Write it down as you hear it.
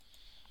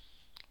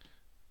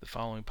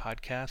following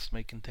podcast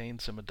may contain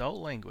some adult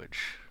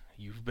language.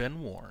 You've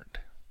been warned.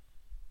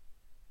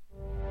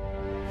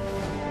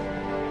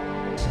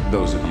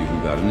 Those of you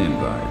who got an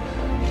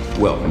invite,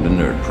 welcome to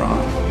Nerd Prom.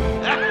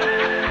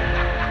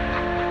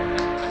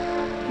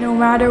 No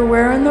matter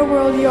where in the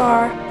world you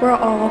are, we're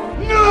all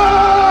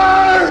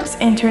Nerds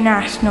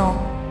International.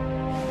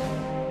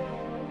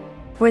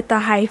 With the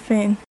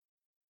hyphen.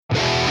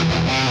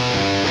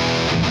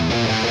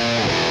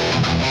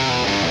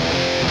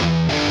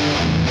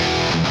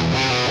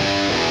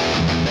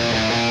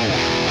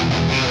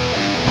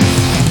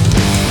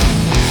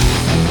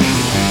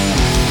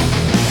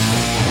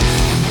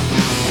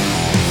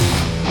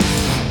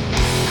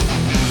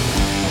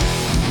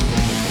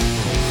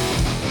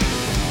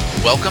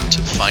 Welcome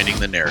to Finding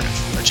the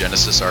Narrative, a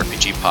Genesis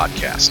RPG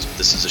podcast.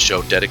 This is a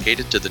show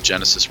dedicated to the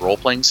Genesis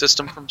role-playing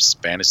system from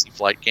Fantasy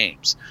Flight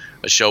Games,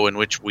 a show in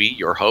which we,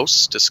 your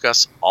hosts,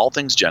 discuss all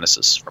things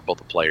Genesis from both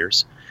a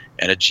player's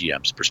and a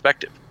GM's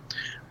perspective.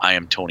 I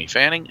am Tony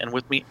Fanning, and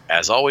with me,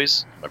 as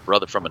always, my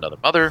brother from another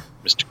mother,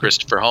 Mr.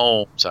 Christopher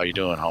Holmes. How you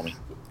doing, homie?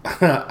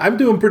 I'm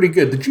doing pretty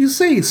good. Did you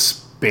say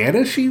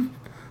Spanishy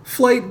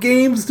Flight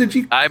Games? Did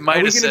you? I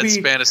might have said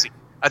Fantasy.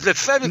 No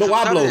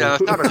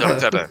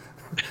hablo.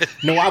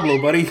 No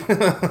hablo, buddy.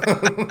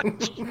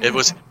 It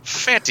was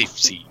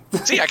fantasy.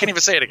 See, I can't even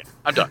say it again.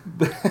 I'm done.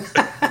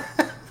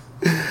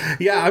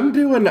 Yeah, I'm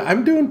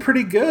doing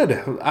pretty good.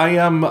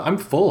 I'm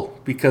full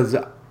because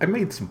I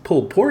made some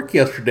pulled pork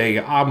yesterday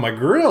on my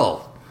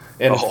grill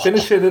and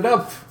finishing it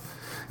up.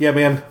 Yeah,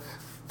 man,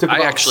 took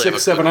about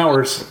 6-7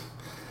 hours.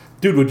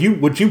 Dude, would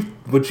you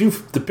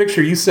the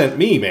picture you sent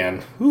me,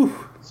 man?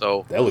 Whew,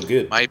 so that looked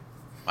good.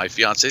 My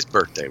fiance's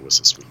birthday was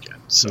this weekend,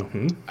 so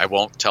I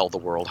won't tell the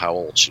world how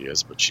old she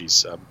is, but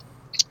she's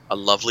a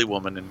lovely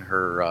woman in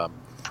her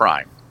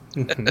prime.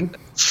 And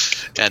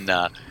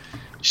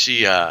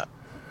she, her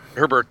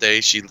birthday,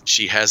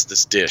 she has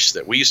this dish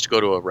that we used to go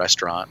to a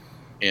restaurant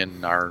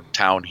in our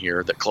town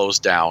here that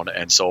closed down,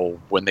 and so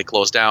when they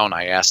closed down,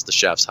 I asked the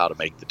chefs how to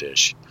make the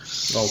dish.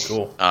 Oh,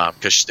 cool!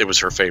 Because it was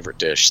her favorite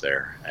dish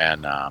there,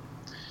 and.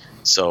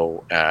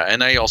 So,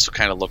 and I also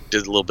kind of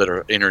did a little bit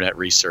of internet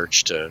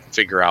research to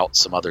figure out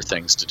some other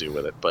things to do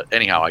with it. But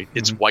anyhow,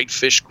 it's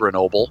whitefish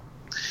Grenoble.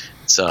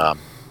 It's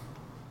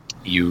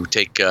you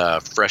take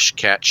fresh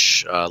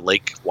catch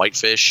lake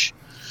whitefish,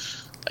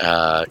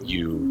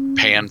 you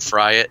pan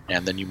fry it,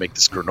 and then you make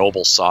this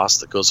Grenoble sauce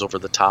that goes over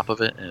the top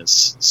of it, and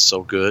it's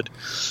so good.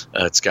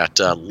 It's got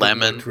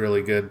lemon,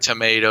 really good,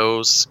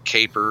 tomatoes,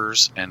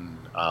 capers, and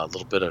a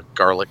little bit of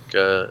garlic,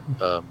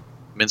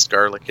 minced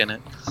garlic in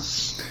it.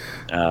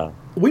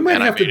 We might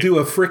have to do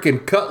a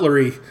frickin'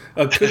 cutlery,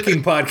 a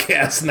cooking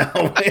podcast now.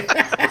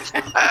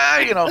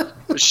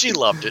 She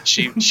loved it.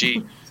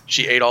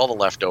 She ate all the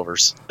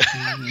leftovers.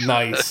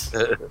 Nice.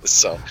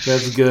 So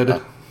that's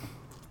good.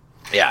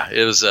 Yeah,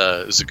 it was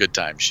a good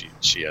time.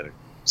 She had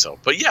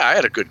but yeah, I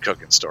had a good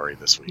cooking story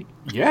this week.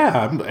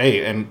 Yeah,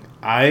 hey, and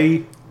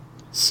I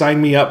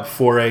signed me up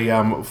for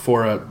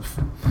a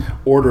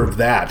order of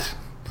that.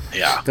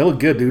 Yeah, that looked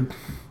good, dude.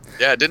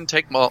 Yeah, it didn't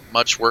take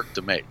much work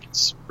to make.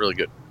 It's really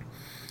good.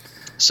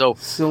 So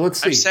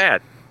let's see. I'm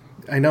sad.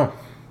 I know.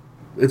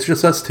 It's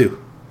just us two.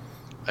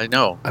 I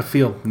know. I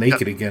feel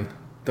naked again.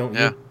 Don't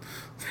you?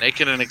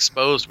 Naked and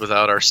exposed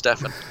without our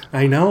Stefan.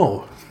 I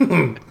know.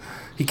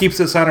 He keeps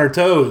us on our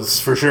toes,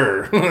 for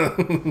sure.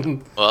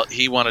 Well,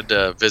 he wanted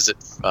to visit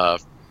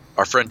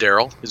our friend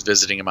Daryl, who's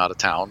visiting him out of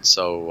town.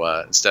 So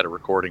instead of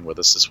recording with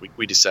us this week,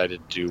 we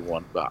decided to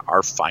do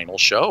our final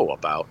show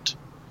about...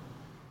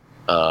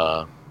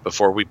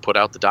 before we put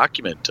out the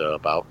document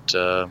about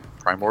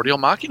Primordial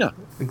Machina.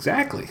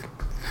 Exactly.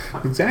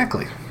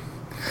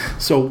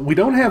 So we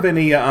don't have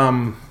any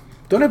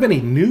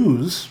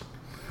news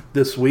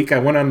this week. I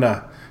went on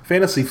the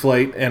Fantasy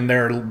Flight, and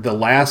the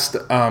last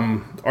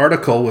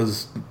article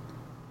was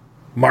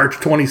March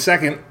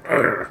 22nd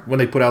when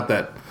they put out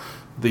what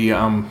do you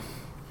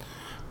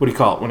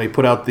call it? When they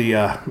put out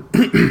the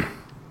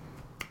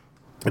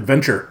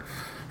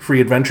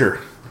free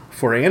adventure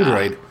for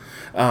Android.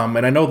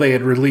 And I know they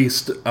had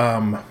released,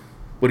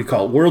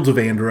 Worlds of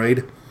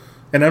Android.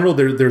 And I know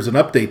there's an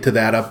update to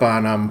that up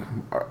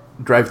on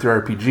Drive-Thru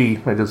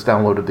RPG. I just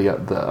downloaded the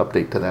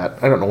update to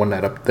that. I don't know when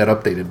that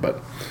updated, but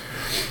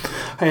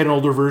I had an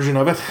older version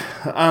of it.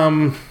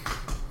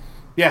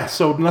 Yeah,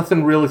 so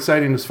nothing real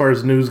exciting as far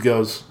as news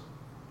goes.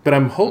 But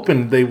I'm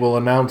hoping they will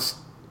announce,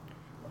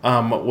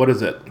 what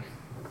is it?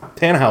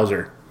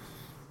 Tannhauser.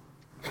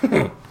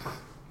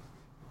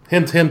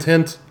 Hint, hint,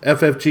 hint.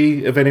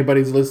 FFG, if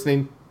anybody's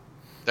listening.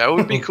 That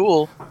would be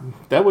cool.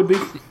 That would be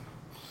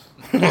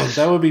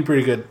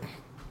pretty good.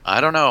 I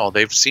don't know.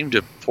 They've seemed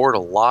to poured a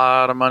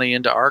lot of money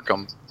into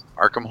Arkham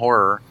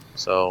Horror.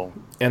 So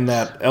and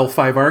that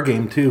L5R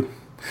game too.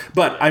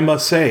 But I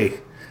must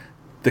say,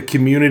 the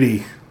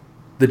community,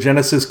 the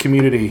Genesis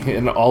community,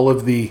 and all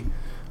of the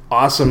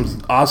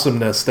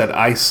awesomeness that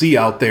I see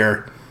out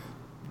there.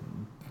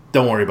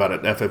 Don't worry about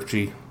it,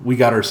 FFG. We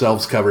got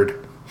ourselves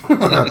covered.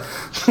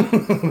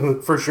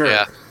 For sure.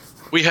 Yeah.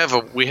 We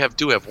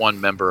do have one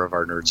member of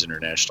our Nerds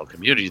International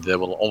community that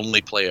will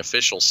only play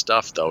official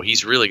stuff, though.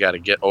 He's really got to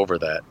get over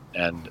that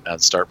and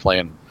start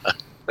playing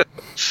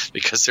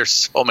because there's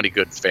so many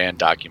good fan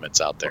documents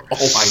out there.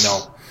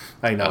 Oh,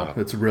 I know.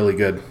 It's really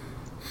good.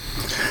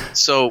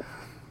 So,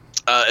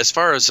 as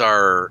far as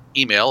our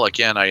email,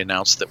 again, I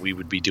announced that we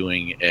would be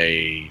doing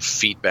a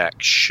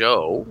feedback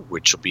show,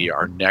 which will be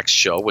our next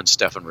show when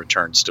Stefan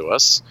returns to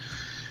us.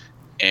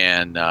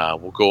 And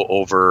we'll go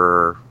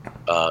over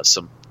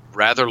some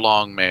rather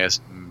long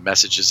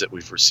messages that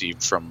we've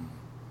received from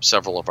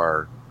several of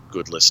our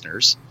good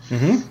listeners.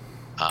 Mm-hmm.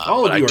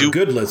 All of you are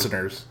good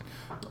listeners.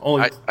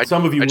 Only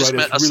some of you write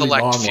us really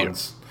long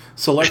ones.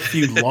 Select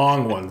few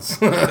long ones.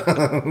 Yeah,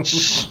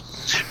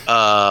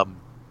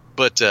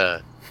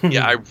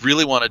 I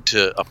really wanted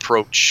to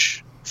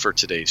approach, for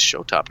today's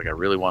show topic, I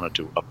really wanted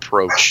to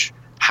approach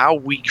how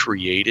we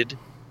created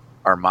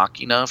our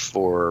Machina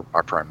for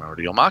our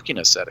Primordial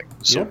Machina setting.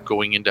 So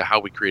going into how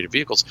we created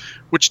vehicles,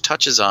 which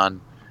touches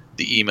on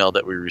the email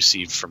that we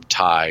received from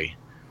Ty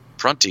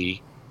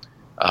Prunty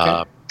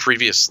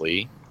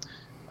previously.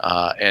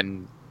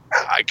 And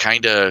I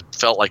kind of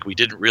felt like we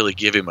didn't really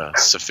give him a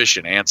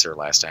sufficient answer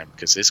last time,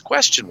 because his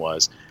question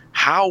was,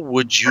 how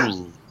would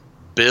you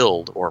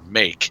build or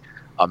make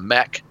a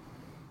mech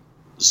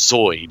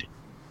Zoid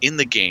in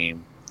the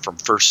game from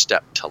first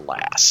step to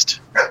last?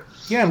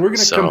 Yeah, and we're going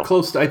to come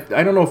close. I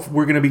don't know if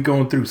we're going to be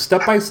going through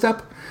step by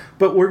step,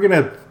 but we're going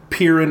to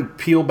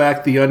peel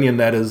back the onion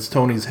that is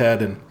Tony's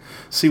head and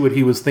see what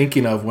he was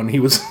thinking of when he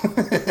was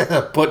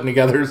putting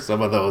together some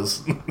of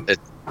those.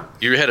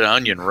 You had an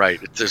onion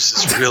right. There's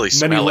this really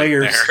many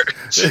layers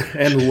there.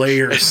 And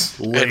layers.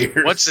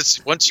 And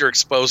once you're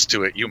exposed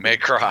to it, you may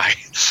cry.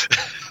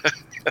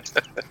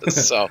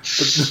 So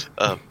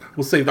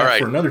we'll save that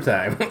for another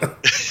time.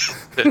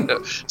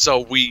 So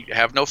we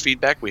have no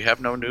feedback, we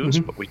have no news,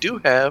 but we do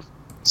have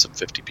some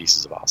 50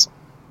 pieces of awesome.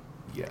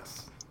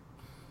 Yes.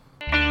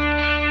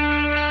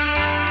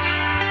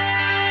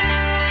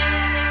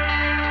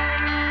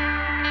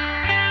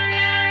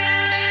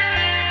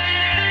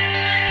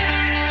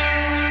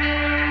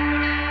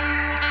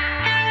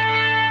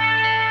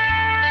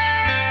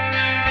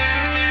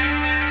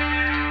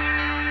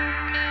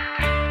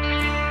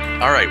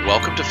 All right,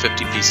 welcome to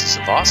 50 Pieces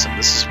of Awesome.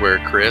 This is where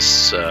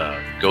Chris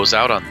normally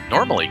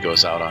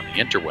goes out on the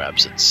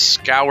interwebs and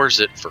scours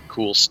it for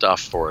cool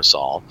stuff for us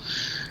all.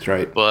 That's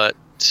right. But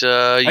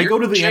I go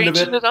to the end of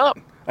it.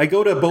 I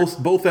go to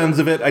both ends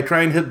of it. I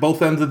try and hit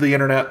both ends of the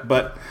internet,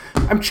 but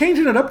I'm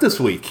changing it up this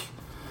week.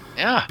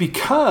 Yeah.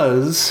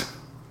 Because,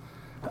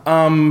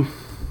 I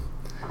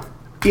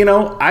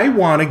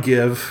want to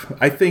give.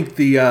 I think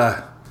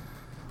the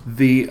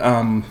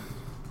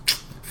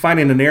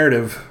finding a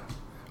narrative.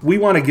 We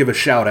want to give a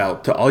shout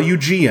out to all you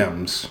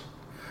GMs,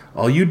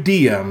 all you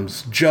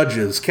DMs,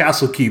 judges,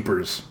 castle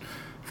keepers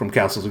from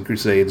Castles and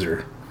Crusades,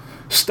 or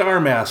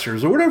Star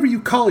Masters, or whatever you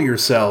call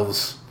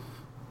yourselves,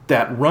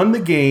 that run the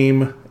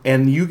game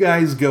and you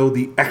guys go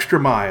the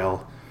extra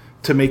mile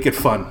to make it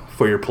fun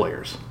for your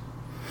players.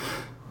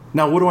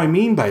 Now, what do I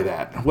mean by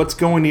that? What's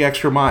going the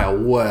extra mile?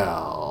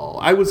 Well,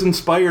 I was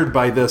inspired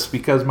by this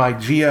because my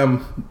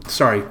DM,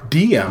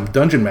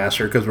 Dungeon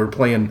Master, because we're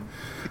playing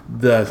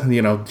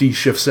the D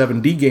Shift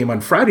 7D game on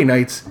Friday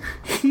nights,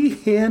 he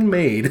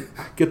handmade,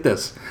 get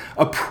this,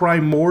 a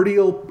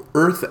primordial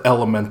earth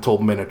elemental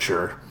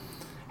miniature.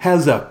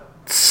 Has a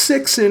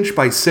 6-inch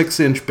by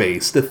 6-inch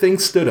base. The thing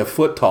stood a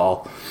foot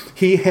tall.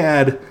 He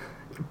had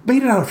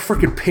made it out of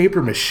freaking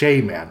paper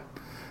mache, man.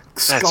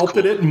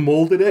 Sculpted it and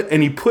molded it,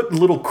 and he put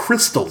little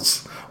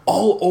crystals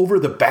all over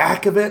the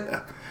back of it.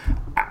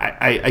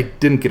 I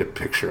didn't get a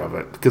picture of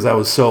it because I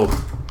was so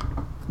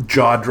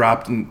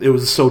jaw-dropped. It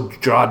was so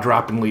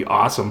jaw-droppingly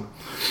awesome.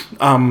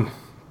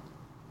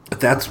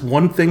 That's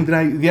one thing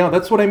that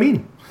that's what I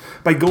mean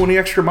by going the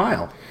extra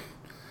mile.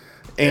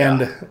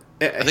 And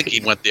I think he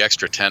went the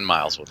extra 10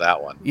 miles with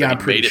that one. Yeah, I'm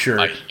pretty sure.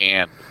 He made it by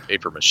hand,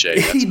 paper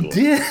mache. He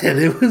did.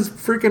 It was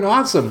freaking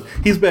awesome.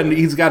 He's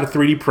got a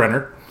 3D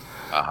printer.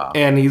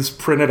 And he's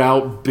printed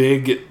out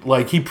big,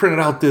 like he printed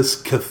out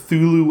this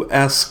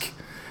Cthulhu-esque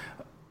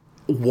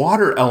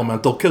water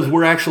elemental, because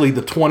we're actually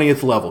the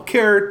 20th level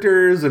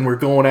characters and we're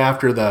going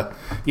after the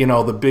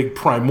big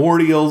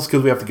primordials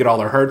because we have to get all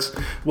our hearts.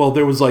 Well,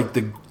 there was like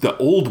the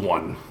old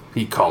one,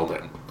 he called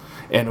it,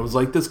 and it was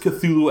like this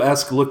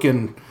Cthulhu-esque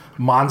looking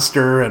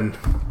monster, and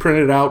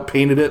printed it out,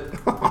 painted it.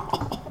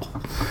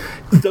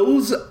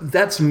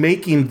 That's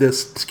making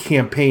this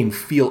campaign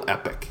feel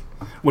epic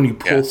when you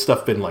pull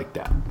stuff in like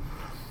that.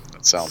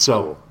 That sounds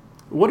cool.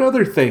 What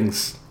other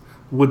things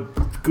would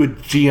good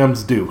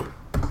GMs do?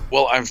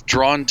 Well, I've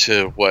drawn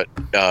to what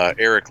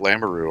Eric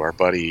Lamoureux, our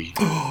buddy,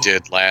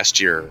 did last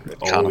year at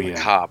Con of the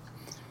Cop,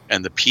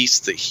 and the piece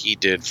that he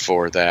did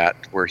for that,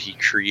 where he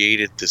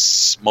created this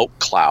smoke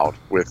cloud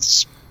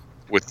with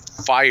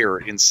fire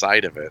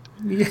inside of it.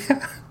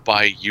 Yeah.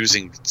 By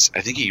using,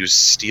 I think he used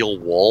steel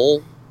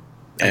wool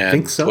and I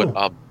think so. Put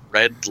a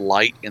red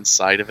light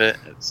inside of it.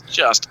 It's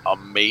just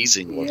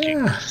amazing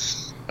looking. Yeah.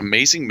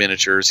 Amazing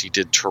miniatures. He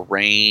did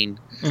terrain.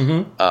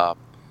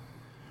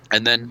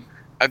 And then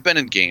I've been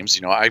in games.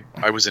 You know, I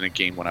was in a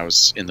game when I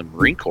was in the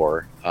Marine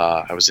Corps.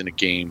 I was in a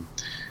game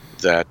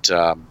that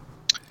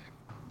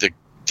the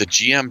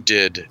GM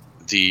did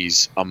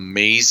these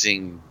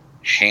amazing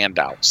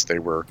handouts. They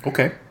were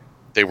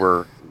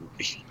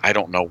I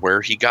don't know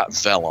where he got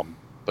vellum,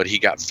 but he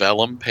got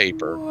vellum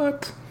paper.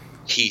 What?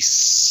 He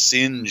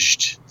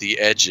singed the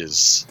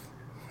edges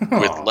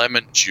with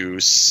lemon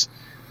juice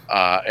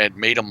and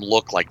made them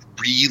look like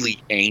really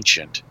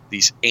ancient.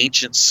 These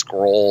ancient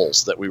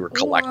scrolls that we were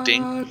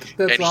collecting.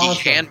 That's and awesome.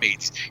 he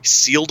handmade,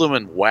 sealed them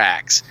in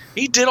wax.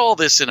 He did all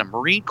this in a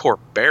Marine Corps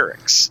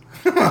barracks.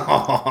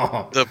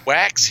 The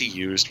wax he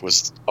used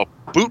was a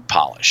boot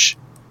polish.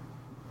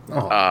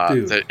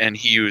 Dude. And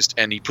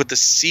he put the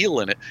seal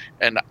in it,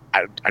 and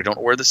I don't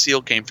know where the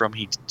seal came from.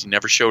 He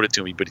never showed it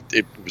to me, but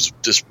it was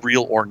this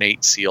real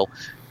ornate seal.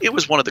 It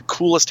was one of the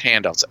coolest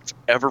handouts I've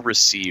ever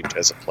received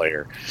as a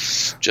player.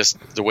 Just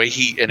the way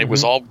it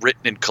was all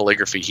written in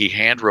calligraphy. He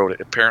hand wrote it.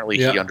 Apparently,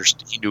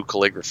 he knew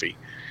calligraphy,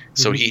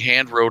 so he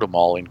hand wrote them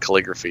all in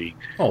calligraphy.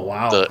 Oh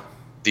wow!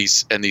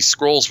 These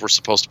scrolls were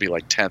supposed to be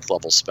like 10th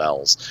level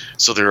spells,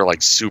 so they were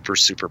like super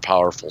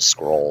powerful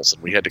scrolls,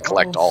 and we had to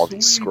collect all of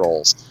these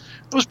scrolls.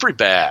 It was pretty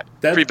bad.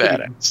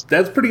 Badass.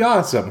 That's pretty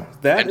awesome.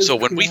 So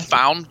when we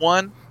found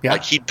one,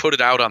 like he'd put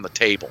it out on the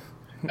table.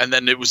 And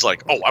then it was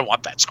like, oh, I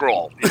want that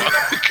scroll. You know?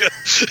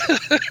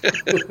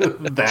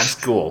 That's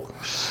cool.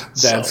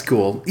 That's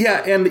cool.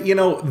 Yeah, and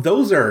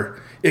those are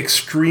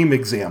extreme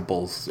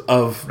examples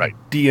of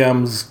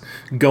DMs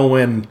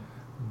going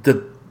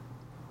the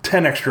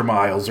 10 extra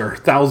miles or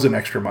 1,000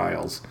 extra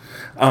miles.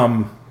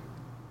 I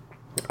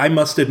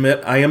must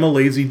admit, I am a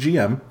lazy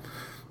GM.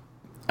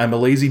 I'm a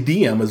lazy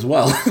DM as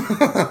well.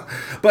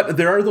 But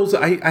there are those,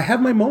 I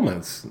have my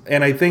moments.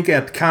 And I think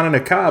at Con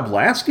and Cobb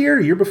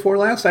year before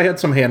last, I had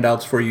some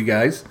handouts for you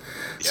guys.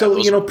 Yeah,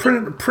 so,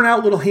 print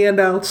out little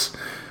handouts.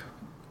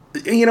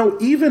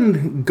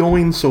 Even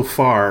going so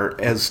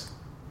far as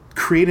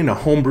creating a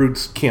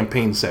homebrewed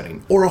campaign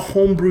setting or a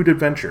homebrewed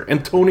adventure.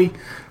 And Tony,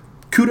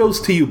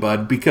 kudos to you,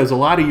 bud, because a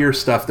lot of your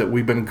stuff that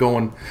we've been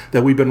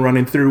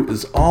running through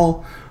is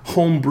all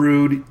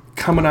homebrewed,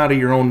 coming out of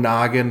your own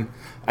noggin.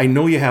 I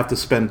know you have to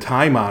spend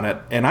time on it,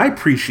 and I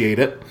appreciate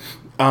it.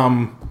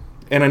 And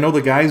I know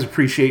the guys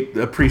appreciate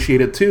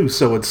it too.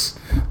 So it's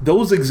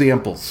those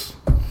examples.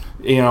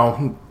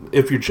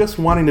 If you're just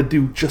wanting to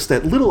do just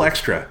that little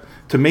extra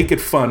to make it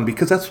fun,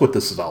 because that's what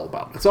this is all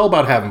about. It's all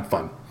about having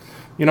fun.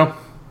 It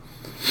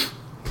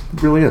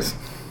really is.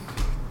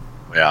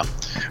 Yeah.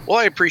 Well,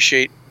 I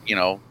appreciate,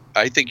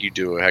 I think you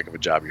do a heck of a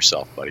job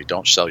yourself, buddy.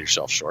 Don't sell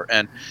yourself short.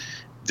 And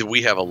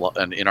we have a lot,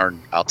 and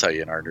I'll tell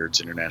you, in our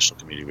Nerds International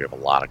community, we have a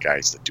lot of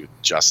guys that do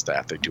just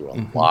that. They do a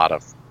lot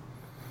of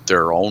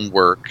their own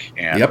work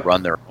and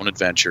run their own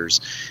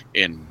adventures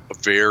in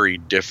very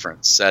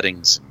different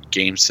settings and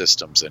game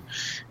systems,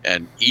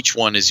 and each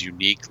one is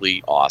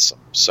uniquely awesome.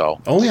 So,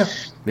 to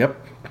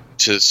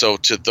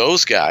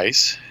those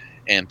guys,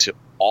 and to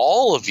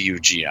all of you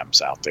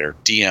GMs out there,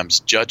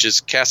 DMs,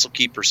 judges, castle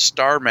keepers,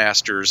 star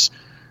masters.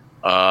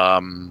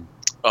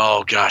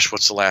 Oh gosh,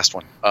 what's the last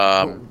one?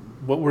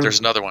 There's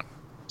another one.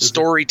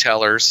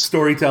 Storytellers.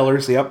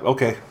 Yep.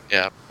 Okay.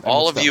 Yeah.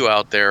 All of you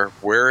out there,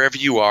 wherever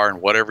you are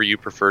and whatever you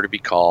prefer to be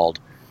called,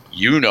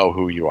 you know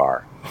who you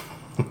are.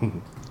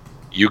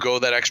 You go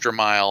that extra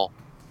mile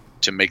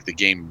to make the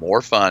game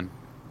more fun,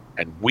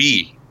 and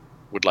we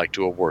would like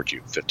to award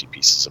you 50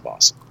 pieces of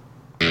awesome.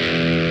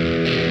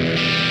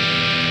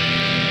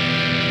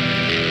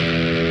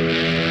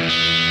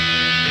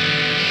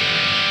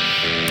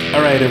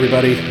 All right,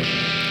 everybody.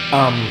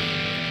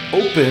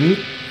 Open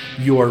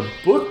your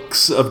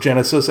books of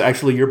Genesis,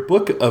 actually your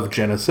book of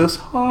Genesis,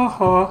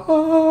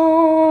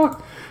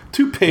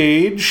 to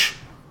page,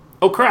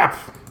 oh crap,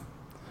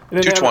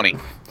 220.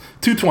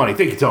 220,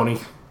 thank you, Tony.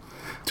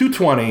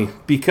 220,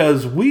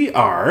 because we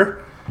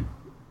are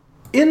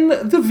in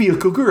the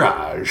Vehicle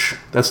Garage.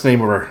 That's the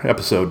name of our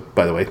episode,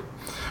 by the way,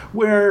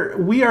 where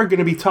we are going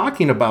to be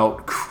talking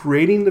about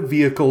creating the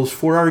vehicles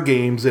for our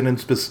games, and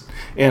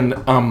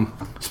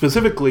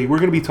specifically, we're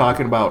going to be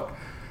talking about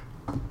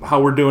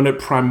how we're doing it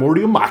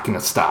Primordial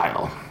Machina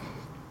style.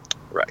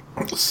 Right.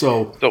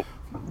 So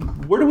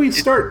where do we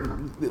start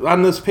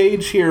on this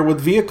page here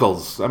with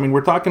vehicles? I mean,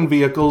 we're talking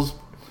vehicles.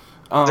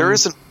 There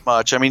isn't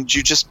much. I mean,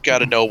 you just got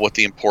to know what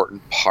the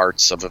important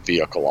parts of a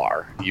vehicle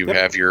are. You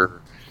have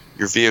your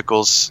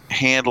vehicle's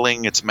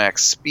handling, its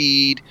max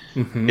speed,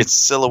 its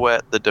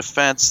silhouette, the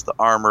defense, the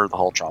armor, the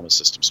hull trauma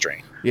system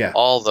strain. Yeah.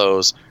 All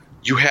those,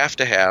 you have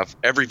to have,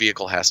 every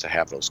vehicle has to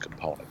have those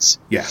components.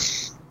 Yeah.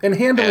 And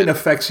handling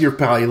affects your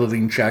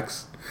piloting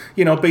checks.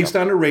 Based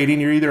on a rating,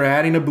 you're either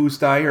adding a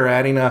boost die or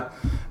adding a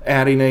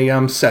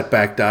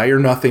setback die, or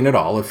nothing at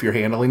all if you're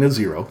handling a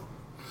 0,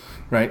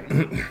 right?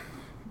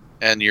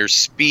 And your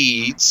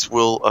speeds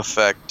will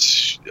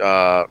affect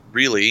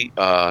really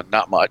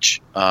not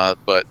much,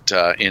 but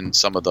in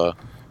some of the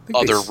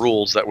other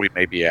rules that we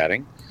may be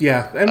adding.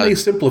 Yeah, and they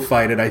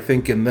simplified it, I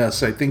think, in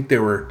this. I think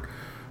there were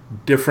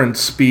different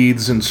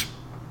speeds and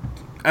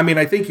I mean,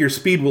 I think your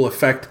speed will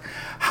affect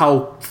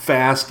how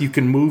fast you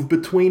can move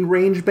between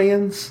range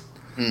bands.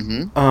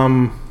 Yep.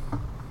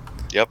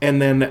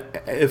 And then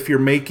if you're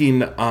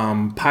making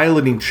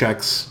piloting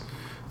checks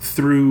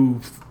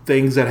through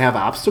things that have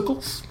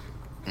obstacles,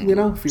 you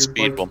know, if you're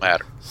Speed will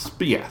matter.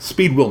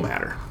 Speed will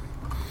matter.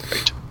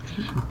 Right.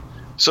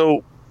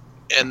 So,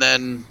 and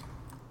then,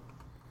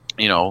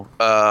 you know,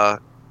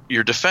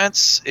 your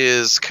defense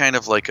is kind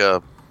of like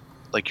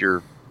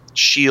your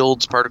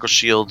shields, particle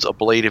shields,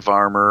 ablative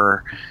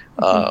armor,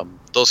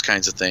 those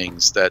kinds of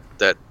things that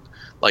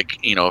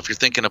like, you know, if you're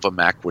thinking of a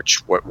mech,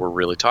 which what we're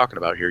really talking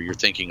about here, you're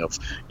thinking of,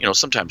 you know,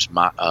 sometimes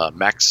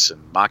mechs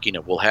and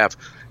Machina will have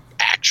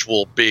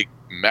actual big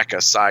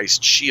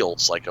mecha-sized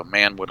shields like a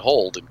man would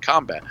hold in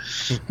combat,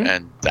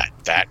 and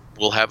that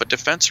will have a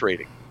defense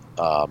rating.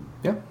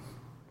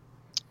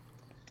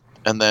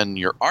 And then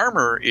your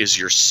armor is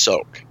your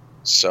soak.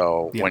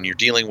 So when you're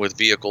dealing with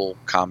vehicle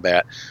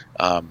combat,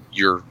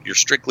 you're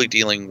strictly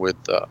dealing with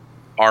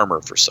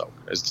armor for soak.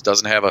 It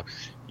doesn't have a,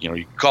 you know,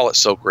 you call it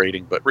soak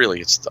rating, but really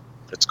it's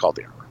called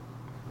the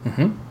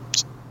armor.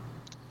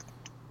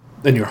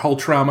 Then your hull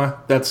trauma,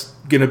 that's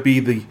going to be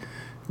the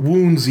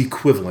wounds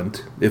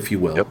equivalent, if you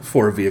will,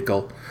 for a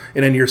vehicle.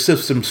 And then your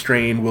system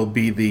strain will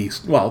be the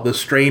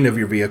strain of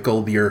your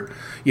vehicle. Your,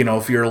 you know,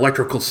 if your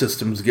electrical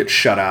systems get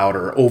shut out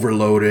or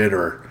overloaded,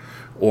 or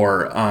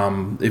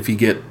if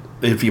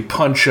you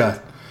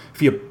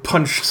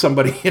punch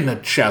somebody in the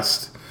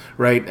chest,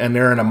 right, and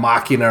they're in a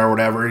Machina or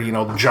whatever, you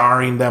know,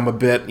 jarring them a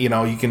bit, you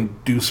know, you can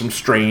do some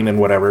strain and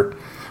whatever.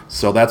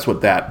 So that's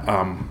what that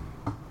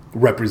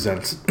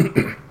represents.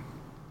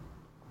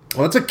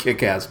 Well, that's a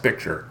kick-ass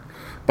picture,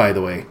 by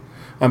the way,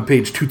 on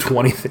page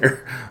 220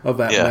 there of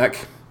that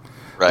mech.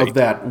 Right. Of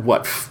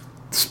that,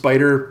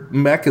 spider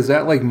mech? Is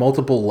that like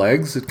multiple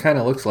legs? It kind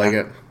of looks like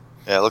it.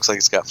 Yeah, it looks like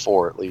it's got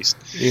 4 at least.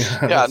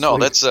 Yeah.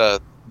 That's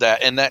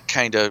that, and that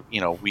kind of,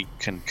 you know, we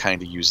can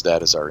kind of use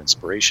that as our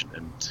inspiration.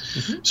 And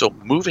so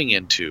moving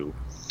into,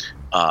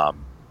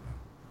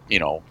 you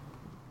know,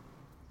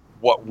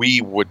 what we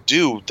would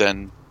do,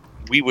 then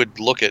we would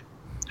look at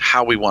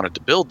how we wanted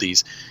to build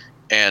these,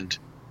 and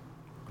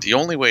the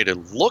only way to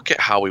look at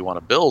how we want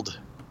to build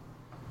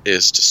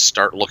is to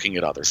start looking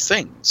at other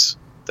things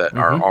that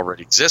are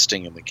already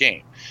existing in the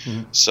game.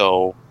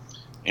 So,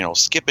 you know,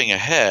 skipping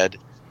ahead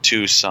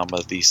to some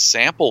of the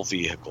sample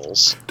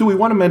vehicles. Do we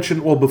want to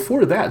mention, well,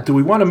 before that, do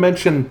we want to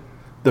mention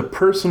the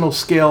personal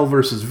scale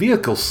versus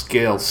vehicle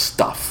scale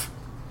stuff?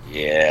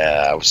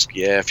 Yeah,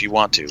 if you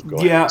want to. Go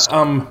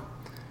ahead.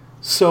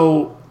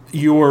 So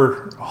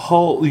your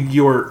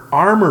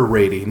armor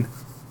rating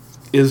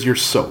is your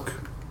soak,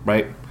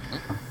 right?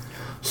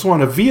 So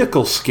on a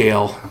vehicle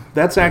scale,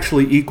 that's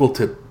actually equal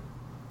to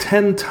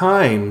 10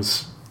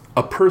 times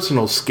a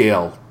personal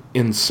scale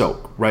in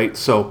soak, right?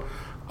 So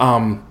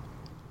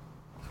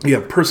you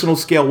have personal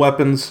scale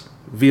weapons,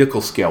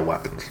 vehicle scale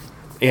weapons,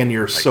 and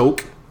your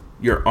soak,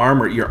 your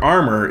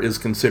armor is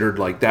considered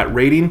like that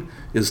rating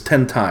is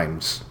 10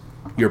 times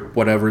your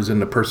whatever's in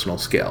the personal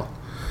scale.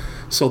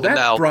 So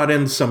that brought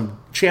in some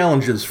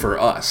challenges for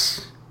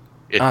us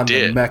on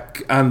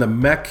the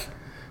mech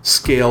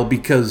scale,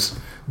 because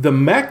the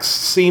mechs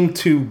seem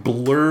to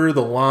blur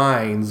the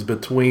lines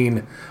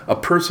between a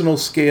personal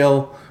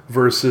scale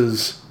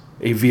versus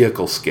a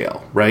vehicle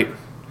scale, right?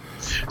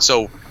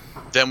 So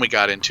then we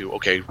got into,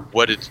 okay,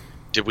 what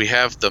did we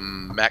have the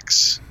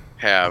mechs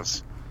have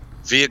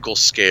vehicle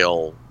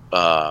scale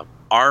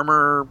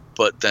armor,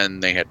 but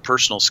then they had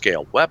personal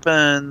scale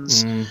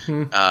weapons,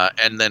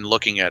 and then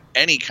looking at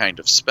any kind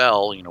of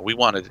spell, you know, we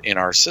wanted in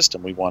our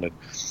system, we wanted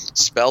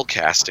spell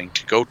casting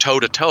to go toe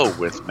to toe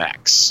with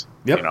mechs,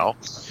 you know,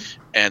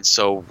 and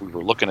so we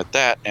were looking at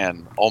that,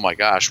 and oh my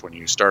gosh, when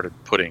you started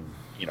putting,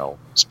 you know,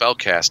 spell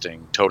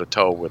casting toe to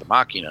toe with a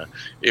Machina,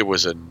 it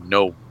was a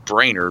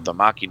no-brainer. The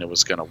Machina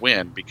was going to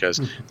win,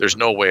 because there's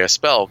no way a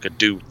spell could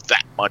do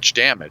that much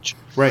damage,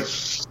 right?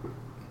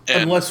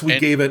 Unless we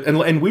gave it,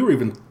 and we were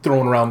even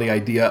throwing around the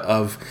idea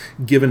of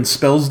giving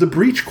spells the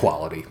breach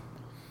quality.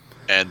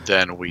 And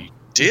then we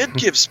did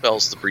give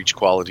spells the breach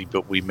quality,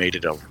 but we made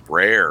it a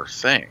rare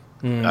thing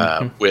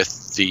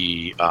with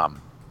the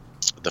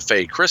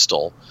Fey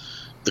Crystal,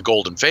 the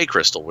Golden Fey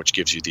Crystal, which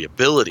gives you the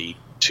ability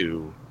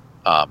to,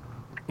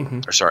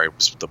 or sorry, it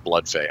was the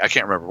Blood Fey. I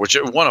can't remember which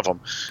one of them.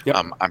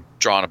 I'm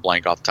drawing a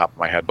blank off the top of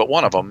my head, but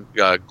one of them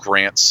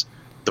grants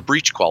the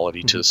breach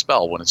quality to the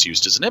spell when it's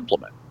used as an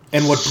implement.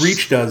 And what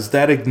breach does,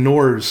 that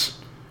ignores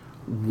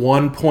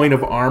 1 point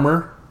of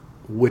armor,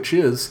 which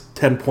is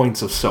 10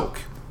 points of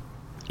soak.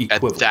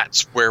 Equivalent. And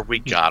that's where we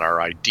got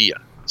our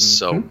idea.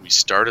 So we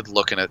started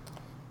looking at,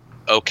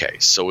 okay,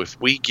 so if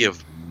we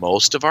give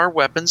most of our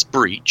weapons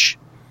breach,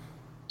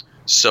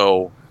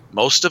 so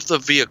most of the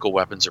vehicle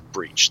weapons are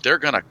breach, they're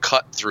going to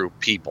cut through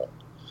people.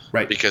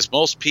 Right. Because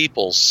most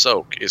people's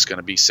soak is going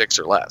to be 6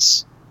 or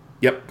less.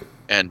 Yep.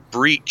 And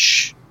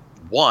breach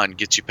 1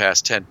 gets you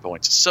past 10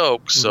 points of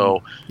soak,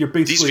 so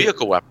these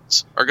vehicle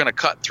weapons are going to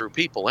cut through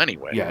people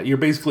anyway. Yeah, you're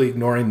basically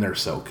ignoring their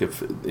soak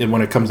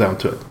when it comes down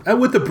to it. And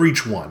with the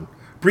breach 1.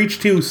 Breach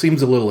 2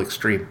 seems a little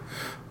extreme.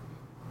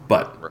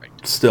 but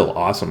still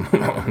awesome.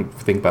 If you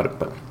think about it,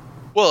 but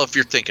well, if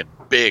you're thinking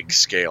big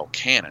scale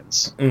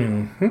cannons.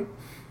 Mm-hmm.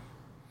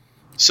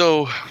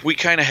 So we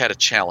kind of had a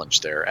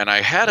challenge there, and I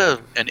had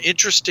an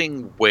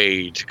interesting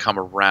way to come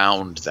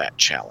around that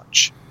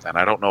challenge. And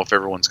I don't know if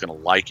everyone's going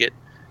to like it.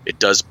 It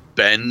does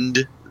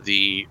bend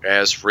the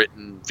as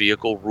written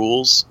vehicle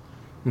rules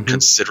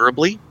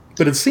considerably,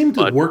 but it seemed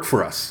to work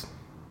for us.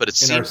 But it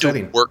seemed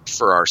to work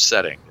for our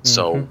setting.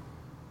 So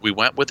we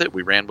went with it.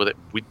 We ran with it.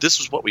 This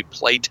was what we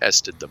play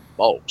tested the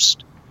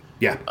most.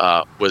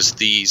 Yeah, was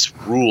these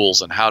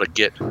rules and how to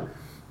get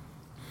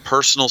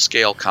personal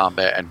scale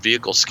combat and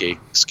vehicle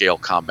scale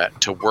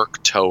combat to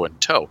work toe and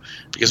toe,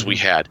 because we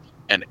had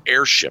an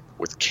airship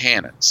with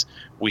cannons,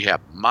 we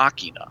have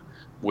Machina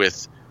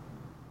with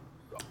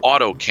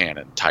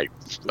autocannon type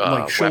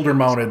like shoulder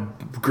mounted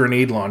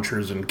grenade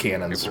launchers and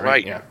cannons,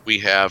 right? Yeah. We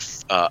have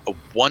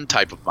one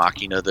type of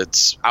Machina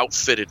that's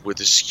outfitted with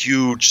this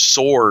huge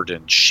sword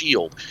and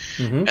shield,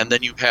 and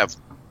then you have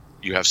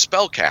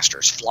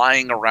spellcasters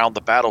flying around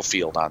the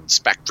battlefield on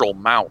spectral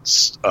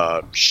mounts,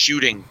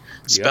 shooting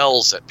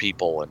spells at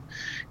people,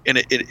 and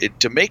it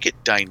to make it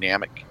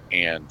dynamic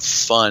and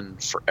fun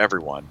for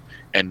everyone,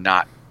 and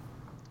not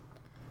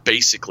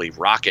basically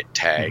rocket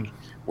tag,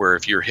 where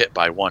if you're hit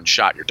by one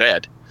shot you're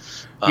dead.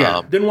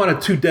 Didn't want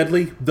it too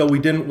deadly, though. We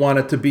didn't want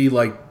it to be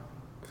like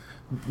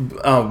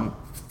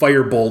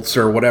fire bolts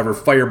or whatever,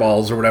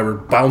 fireballs or whatever,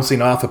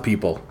 bouncing off of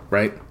people,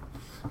 right?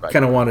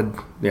 Kind of wanted,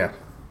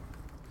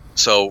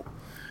 So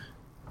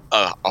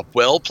a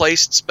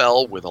well-placed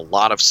spell with a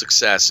lot of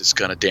success is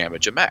going to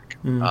damage a mech.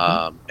 And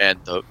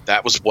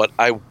that was what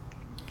I,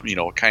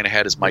 kind of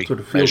had as my That's what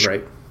it feels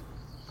right.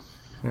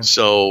 Yeah.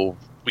 So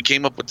we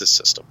came up with this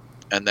system,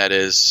 and that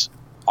is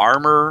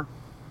armor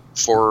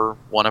for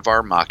one of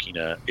our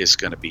Machina is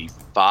going to be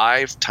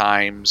 5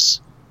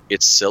 times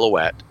its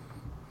silhouette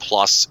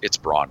plus its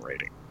brawn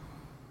rating.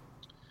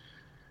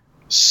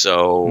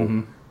 So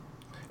and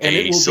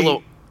it will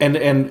be, and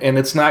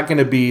it's not going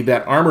to be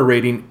that armor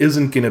rating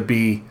isn't going to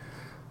be.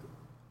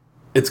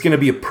 It's going to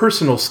be a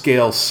personal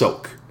scale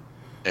soak.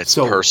 It's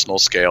personal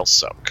scale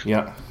soak.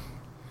 Yeah.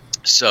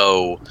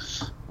 So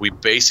we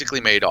basically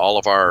made all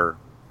of our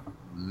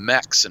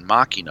mechs and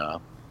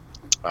Machina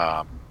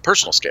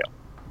personal scale.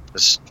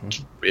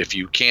 If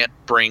you can't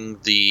bring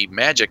the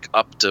magic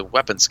up to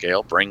weapon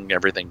scale, bring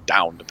everything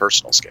down to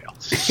personal scale.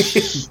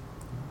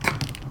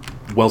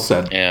 Well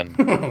said.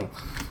 And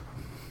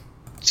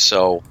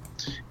so,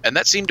 and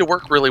that seemed to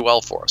work really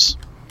well for us.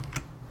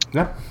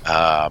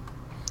 Yeah.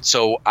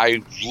 So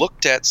I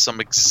looked at some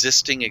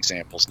existing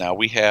examples. Now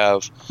we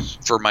have,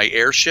 for my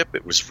airship,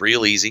 it was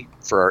real easy.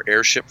 For our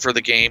airship for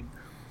the game,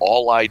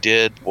 all I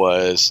did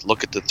was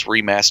look at the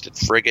 3-masted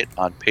frigate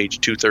on page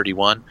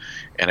 231,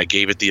 and I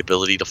gave it the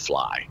ability to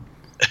fly.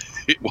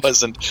 It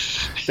wasn't...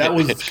 That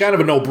was kind of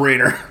a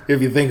no-brainer,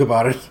 if you think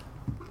about it.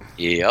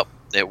 Yep.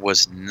 It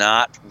was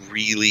not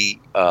really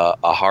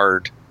a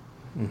hard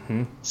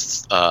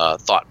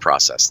thought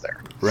process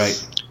there.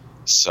 Right.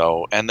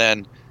 So, and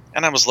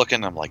I was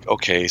looking, I'm like,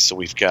 okay, so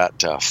we've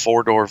got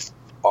four-door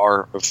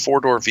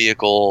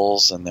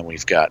vehicles, and then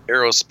we've got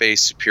aerospace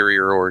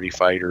superiority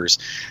fighters.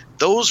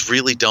 Those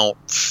really don't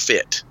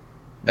fit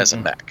as a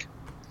mech.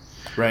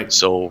 Right.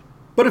 So,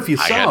 but if you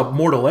saw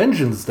Mortal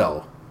Engines,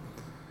 though,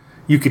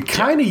 you could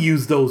kind of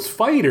use those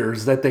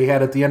fighters that they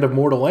had at the end of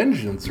Mortal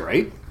Engines,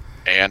 right?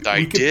 And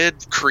I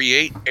did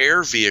create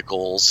air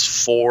vehicles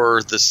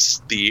for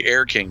the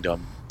Air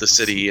Kingdom, the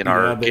city in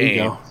our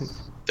game,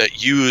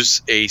 that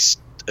use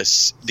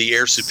the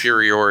air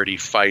superiority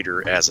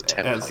fighter as a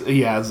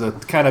template. As a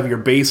kind of your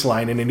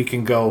baseline, and then you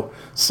can go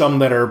some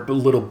that are a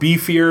little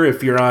beefier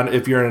if you're in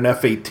an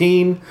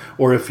F-18,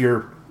 or if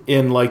you're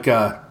in like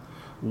a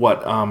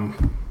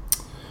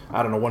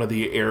I don't know, one of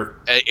the air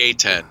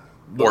A-10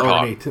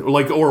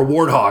 Warthog, or a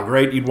Warthog,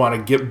 right? You'd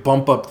want to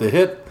bump up the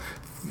hit,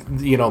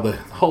 the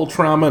hull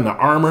trauma and the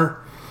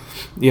armor,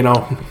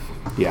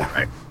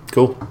 Right.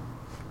 Cool.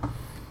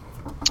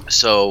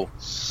 So,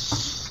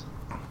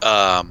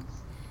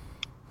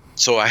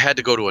 so I had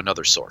to go to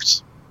another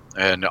source,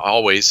 and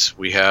always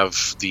we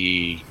have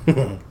the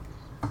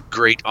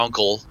great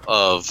uncle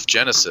of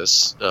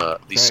Genesis,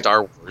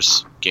 Star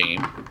Wars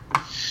game.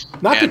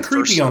 Not the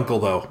creepy uncle,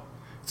 though.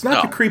 It's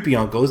not the creepy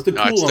uncle. It's the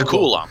cool uncle. The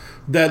cool uncle.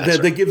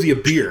 That gives you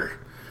a beer,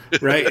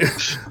 right?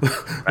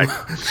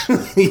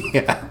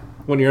 Yeah,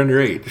 when you're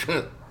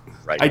underage.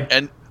 Right.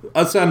 And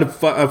us on the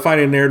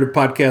Finding a Narrative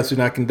podcast do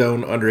not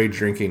condone underage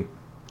drinking.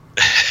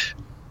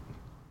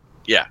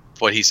 Yeah,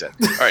 what he said.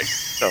 All right,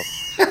 so...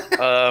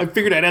 I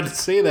figured I'd have to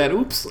say that.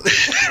 Oops.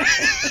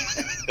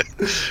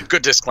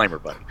 Good disclaimer,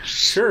 buddy.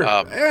 Sure.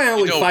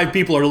 Only 5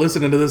 people are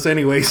listening to this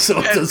anyway, so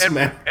it doesn't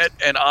matter.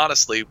 And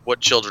honestly, what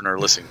children are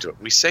listening to it?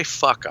 We say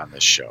fuck on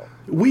this show.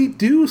 We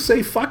do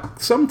say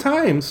fuck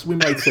sometimes. We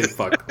might say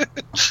fuck.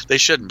 They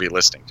shouldn't be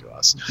listening to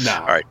us. No.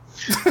 All right.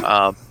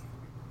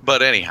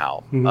 But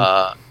anyhow,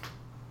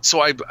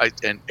 so I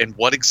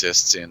what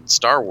exists in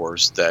Star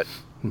Wars that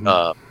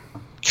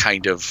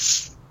kind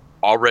of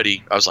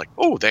already, I was like,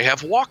 oh, they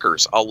have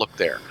walkers. I'll look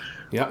there.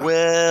 Yeah.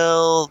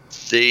 Well,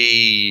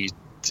 they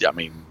Not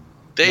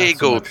so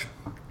go. much.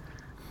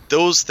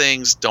 Those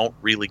things don't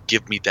really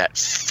give me that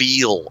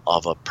feel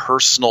of a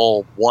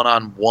personal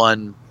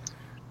one-on-one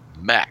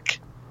mech.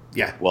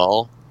 Yeah.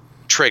 Well,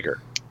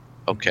 Trigger.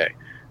 Okay.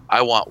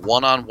 I want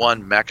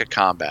one-on-one mecha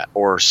combat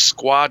or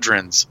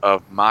squadrons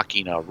of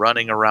Machina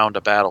running around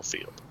a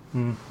battlefield.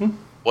 Mm-hmm.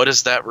 What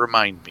does that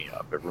remind me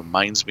of? It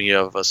reminds me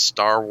of a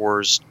Star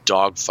Wars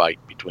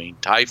dogfight between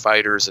TIE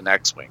fighters and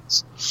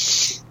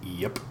X-Wings.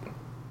 Yep.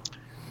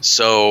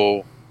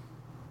 So,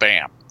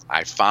 bam.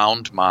 I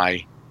found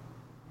my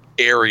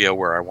area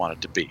where I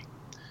wanted to be.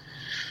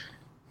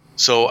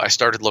 So I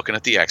started looking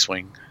at the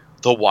X-Wing,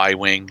 the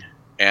Y-Wing,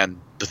 and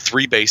the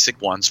three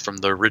basic ones from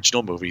the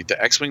original movie, the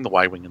X-Wing, the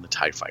Y-Wing, and the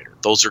TIE Fighter.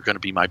 Those are going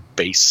to be my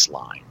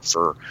baseline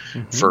for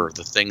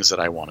the things that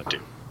I want to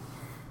do.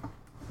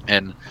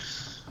 And,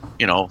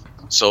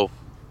 so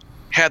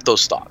had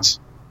those thoughts.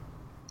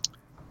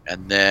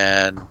 And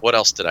then what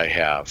else did I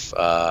have?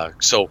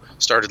 So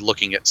started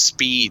looking at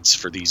speeds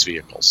for these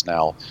vehicles.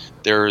 Now,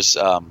 there's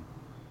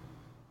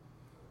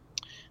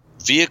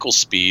vehicle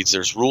speeds.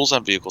 There's rules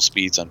on vehicle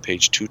speeds on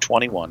page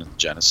 221 in the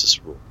Genesis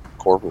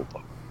core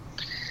rulebook.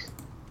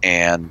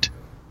 And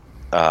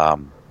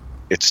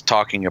it's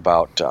talking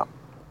about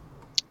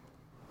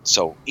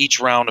so each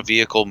round a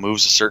vehicle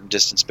moves a certain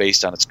distance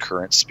based on its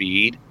current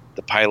speed.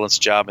 The pilot's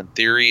job in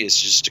theory is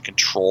just to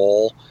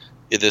control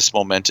this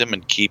momentum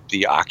and keep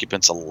the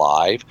occupants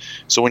alive.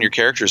 So when your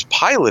character is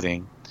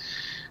piloting,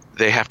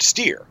 they have to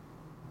steer.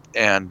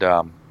 And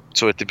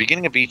so at the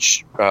beginning of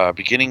each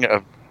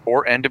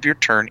or end of your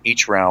turn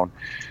each round,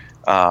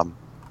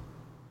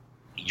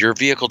 your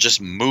vehicle just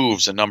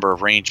moves a number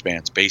of range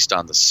bands based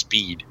on the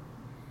speed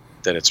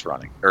that it's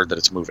running or that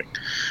it's moving.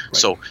 Right.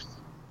 So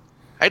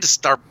I had to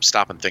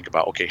stop and think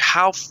about, okay,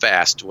 how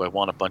fast do I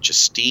want a bunch of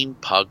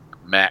steampunk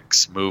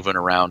mechs moving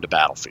around a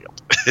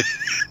battlefield?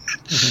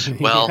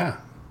 Well,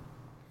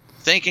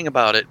 thinking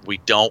about it, we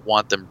don't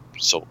want them.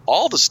 So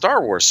all the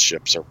Star Wars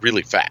ships are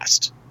really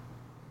fast.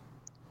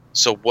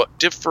 So what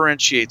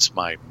differentiates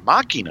my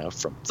Machina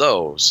from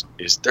those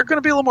is they're going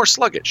to be a little more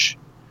sluggish.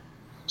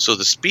 So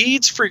the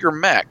speeds for your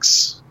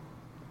mechs,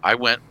 I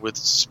went with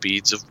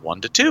speeds of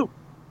 1 to 2,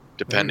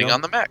 depending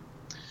on the mech.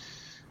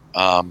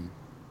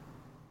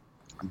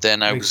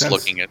 Then I was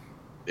looking at,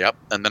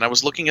 and then I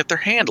was looking at their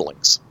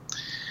handlings.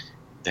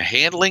 The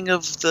handling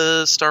of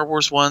the Star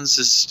Wars ones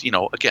is,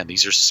 again,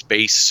 these are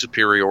space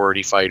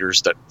superiority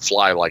fighters that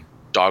fly like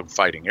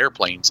dogfighting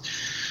airplanes.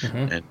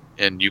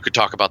 And you could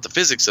talk about the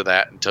physics of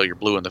that until you're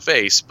blue in the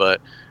face,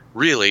 but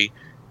really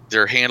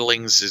their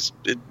handlings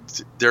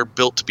they're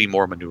built to be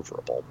more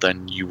maneuverable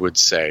than you would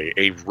say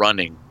a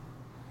running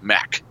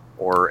mech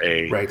or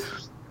a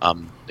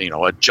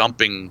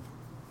jumping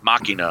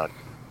Machina.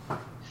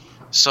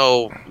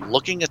 So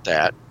looking at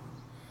that,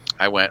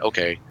 I went,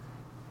 okay,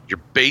 your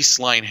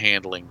baseline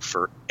handling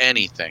for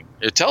anything.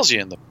 It tells you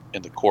in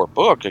the core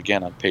book,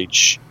 again on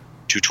page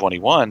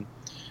 221,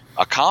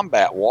 a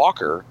combat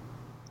walker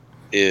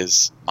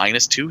is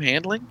 -2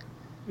 handling.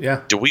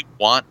 Yeah. Do we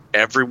want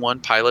everyone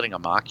piloting a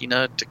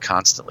Machina to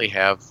constantly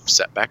have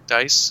setback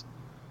dice?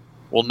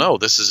 Well, no.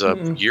 This is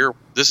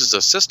This is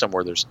a system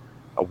where there's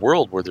a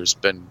world where there's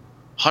been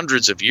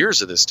hundreds of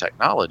years of this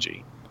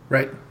technology.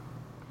 Right.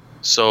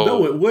 So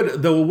though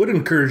it would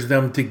encourage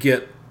them to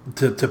get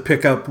to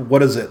pick up,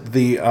 what is it,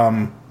 the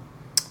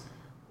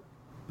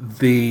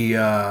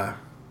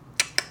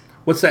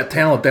what's that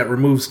talent that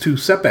removes 2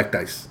 setback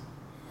dice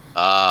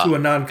to a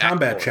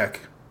non-combat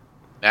check?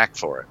 Knack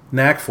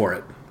for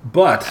it.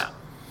 But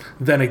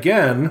then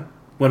again,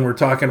 when we're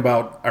talking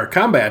about our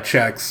combat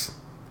checks,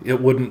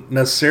 it wouldn't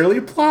necessarily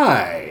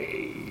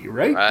apply,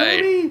 right?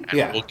 Right.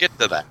 Yeah, we'll get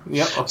to that.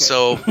 Yeah. Okay.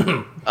 So,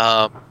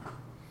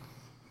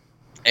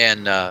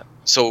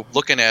 so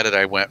looking at it,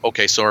 I went,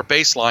 okay, so our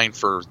baseline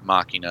for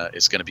Machina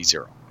is going to be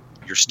 0.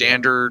 Your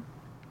standard.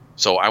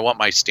 So I want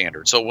my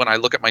standard. So when I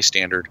look at my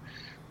standard,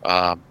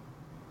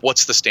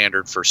 what's the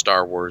standard for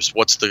Star Wars?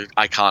 What's the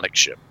iconic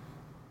ship?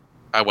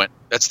 I went,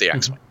 that's the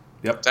X-Wing.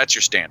 Yep. That's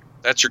your standard.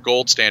 That's your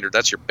gold standard.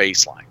 That's your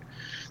baseline.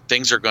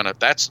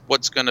 That's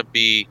what's going to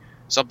be,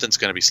 something's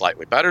going to be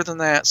slightly better than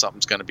that.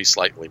 Something's going to be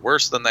slightly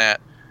worse than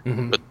that.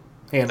 But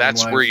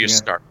that's where you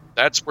start.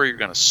 That's where you're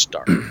going to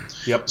start.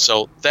 Yep.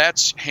 So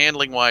that's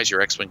handling wise,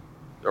 your X-Wing,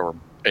 or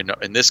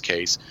in this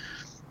case,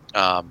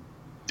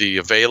 the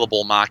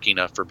available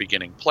Machina for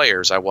beginning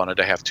players, I wanted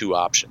to have 2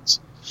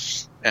 options.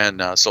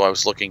 And so I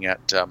was looking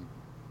at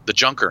the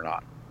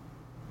Junkernaut.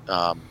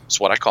 That's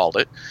what I called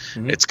it.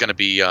 It's going to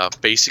be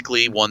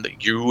basically one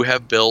that you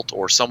have built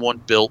or someone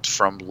built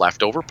from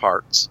leftover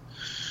parts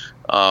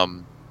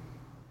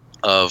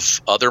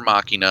of other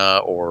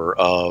Machina or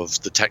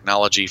of the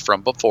technology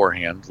from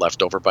beforehand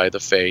left over by the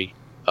Fey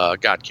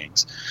God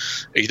Kings.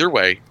 Either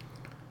way,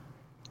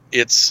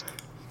 its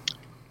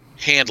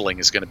handling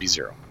is going to be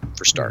 0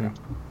 for starting.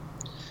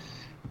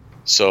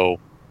 So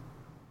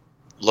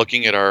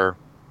looking at our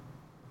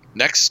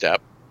next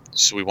step,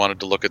 so we wanted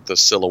to look at the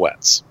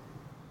silhouettes.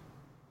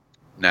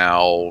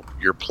 Now,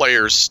 your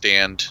players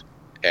stand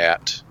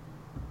at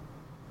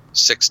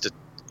 6 to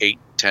 8,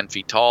 10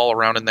 feet tall,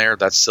 around in there.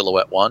 That's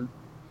silhouette 1,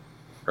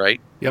 right?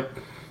 Yep.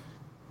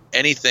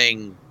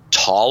 Anything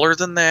taller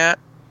than that,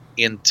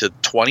 into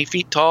 20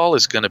 feet tall,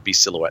 is going to be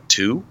silhouette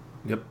 2.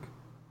 Yep.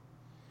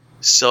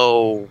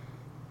 So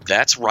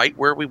that's right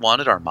where we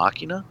wanted our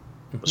Machina.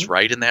 It was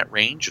right in that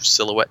range of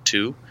silhouette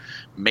 2.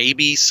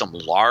 Maybe some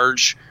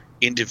large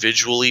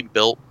individually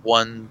built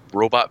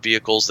robot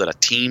vehicles that a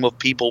team of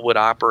people would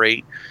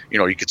operate.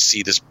 You could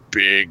see this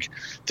big,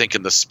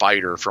 thinking the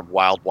Spider from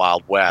Wild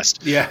Wild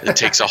West. Yeah. It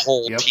takes a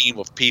whole Yep. team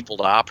of people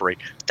to operate.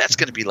 That's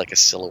going to be like a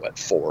silhouette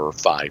 4 or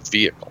 5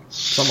 vehicle.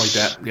 Something like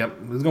that. Yep.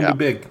 It's going to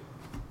be big.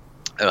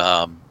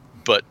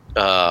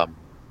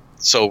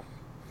 So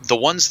the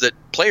ones that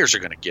players are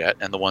going to get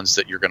and the ones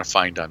that you're going to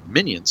find on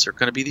minions are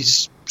going to be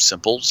these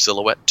simple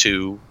silhouette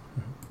 2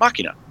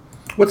 Machina.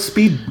 What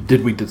speed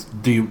did we did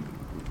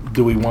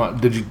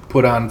you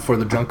put on for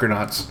the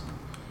Junkernauts?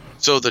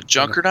 So the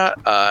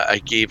Junkernaut, I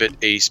gave it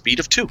a speed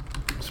of 2.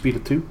 Speed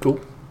of 2? Cool.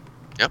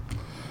 Yep.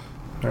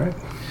 All right.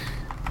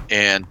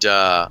 And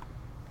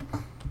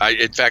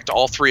in fact,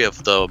 all 3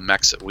 of the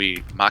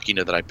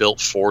Machina that I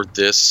built for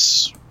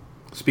this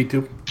Speed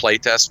 2?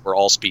 playtest were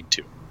all speed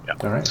 2. Yeah.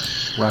 All right.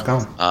 Rock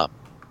on.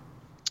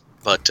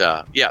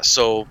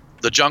 So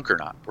the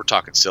Junkernaut, we're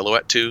talking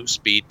silhouette 2,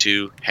 speed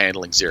 2,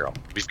 handling 0.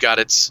 We've got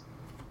its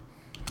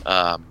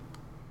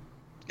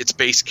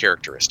base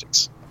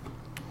characteristics.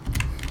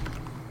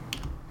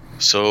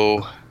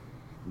 So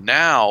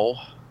now,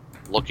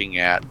 looking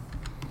at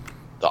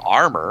the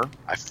armor,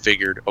 I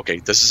figured, okay,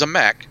 this is a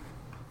mech.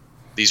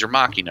 These are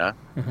Machina.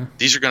 Mm-hmm.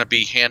 These are going to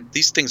be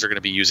These things are going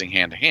to be using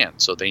hand to hand,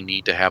 so they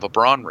need to have a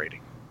brawn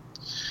rating.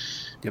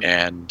 Yep.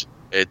 And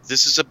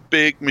this is a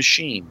big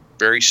machine,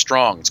 very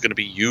strong. It's going to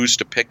be used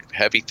to pick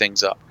heavy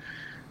things up.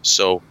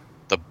 So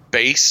the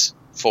base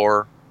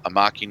for a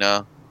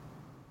Machina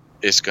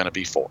is going to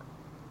be 4,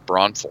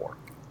 brawn 4.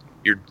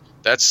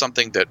 That's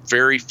something that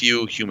very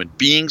few human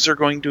beings are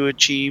going to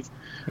achieve.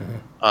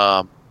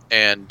 Mm-hmm.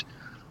 And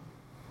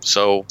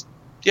so,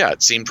 yeah,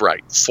 it seemed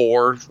right.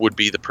 4 would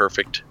be the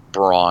perfect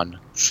brawn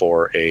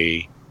for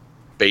a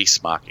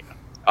base Machina.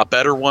 A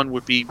better one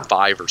would be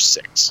 5 or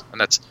 6,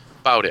 and that's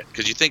about it.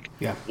 Because you think,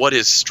 what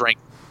is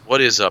strength? What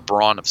is a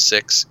brawn of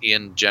 6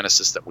 in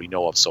Genesis that we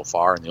know of so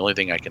far? And the only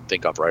thing I can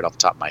think of right off the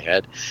top of my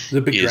head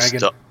the big is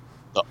dragon.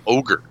 The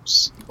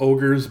ogres.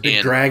 Ogres,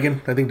 big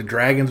dragon. I think the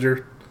dragons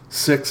are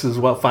 6 as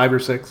well, 5 or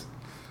 6.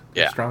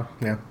 Yeah. Strong.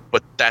 Yeah.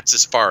 But that's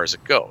as far as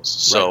it goes.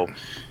 So right.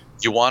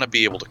 You want to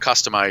be able to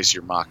customize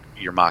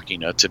your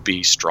Machina to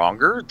be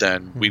stronger.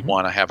 Then we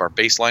want to have our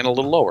baseline a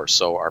little lower.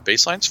 So our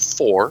baseline's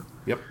 4.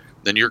 Yep.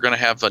 Then you're going to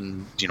have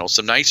some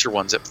nicer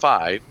ones at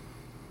 5.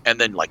 And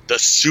then like the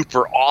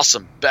super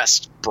awesome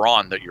best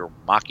brawn that your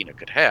Machina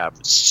could have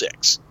is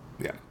 6.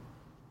 Yeah.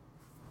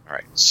 All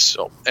right.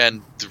 So,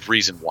 and the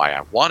reason why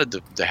I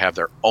wanted to have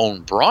their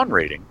own brawn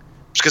rating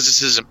is because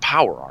this isn't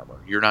power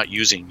armor. You're not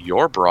using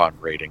your brawn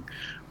rating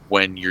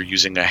when you're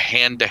using a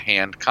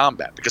hand-to-hand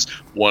combat. Because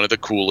one of the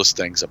coolest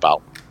things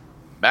about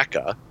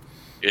mecha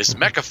is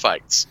mecha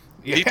fights.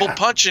 Yeah. People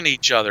punching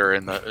each other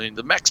and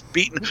the mechs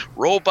beating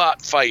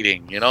robot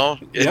fighting,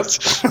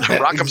 It's Yep.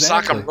 rock'em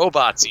Exactly. sock'em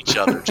robots each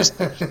other. Just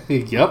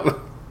Yep.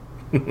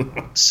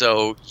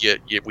 so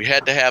we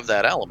had to have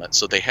that element,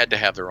 so they had to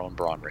have their own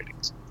brawn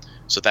ratings.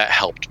 So that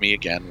helped me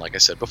again, like I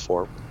said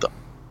before, with the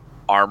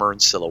armor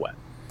and silhouette.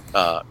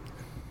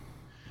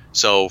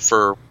 So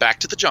for back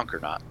to the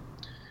Junkernaut,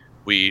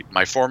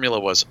 my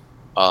formula was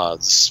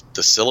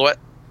the silhouette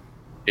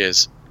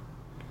is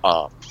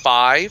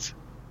 5.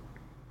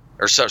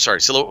 Or sorry,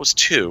 silhouette was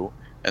 2,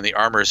 and the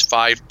armor is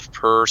 5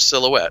 per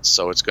silhouette,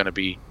 so it's going to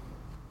be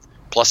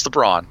plus the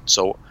brawn.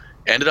 So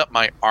ended up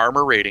my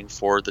armor rating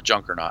for the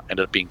Junkernaut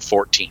ended up being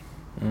 14.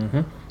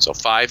 Mm-hmm. So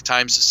 5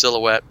 times the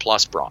silhouette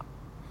plus brawn.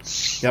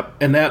 Yep,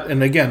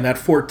 and again, that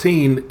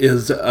 14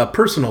 is a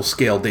personal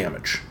scale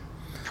damage.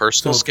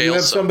 Personal So if scale. you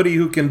have somebody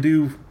who can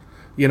do,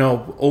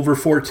 over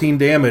 14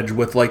 damage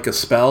with like a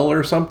spell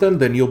or something,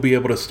 then you'll be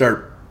able to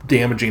start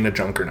damaging a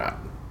Junkernaut.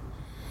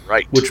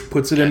 Right. Which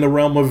puts it in the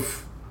realm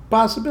of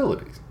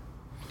possibilities.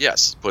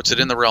 Yes, puts it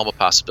in the realm of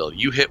possibility.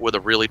 You hit with a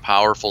really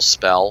powerful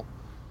spell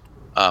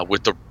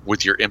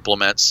with your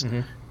implements.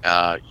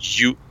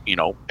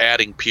 Mm-hmm.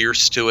 Adding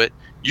Pierce to it,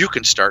 you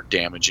can start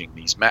damaging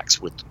these mechs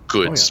with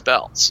good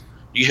spells.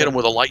 You hit them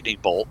with a lightning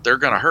bolt, they're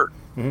going to hurt.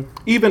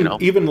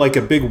 Mm-hmm. Even like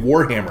a big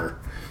Warhammer.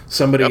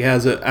 Somebody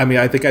has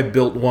I think I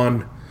built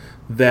one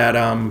that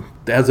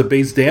has a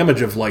base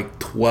damage of like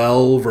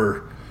 12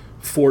 or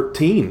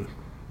 14.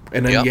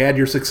 And then you add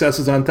your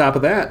successes on top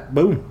of that.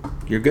 Boom.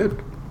 You're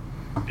good.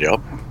 Yep.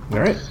 All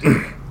right.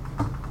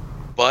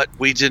 But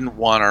we didn't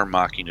want our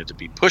Machina to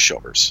be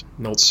pushovers.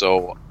 Nope.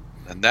 So,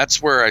 and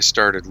that's where I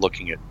started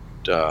looking at,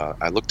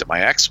 I looked at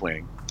my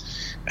X-Wing,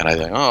 and I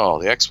thought,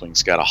 the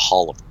X-Wing's got a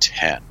hull of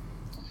 10.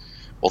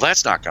 Well,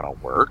 that's not going to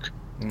work,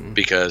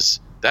 because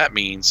that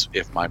means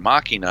if my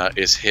Machina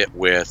is hit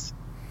with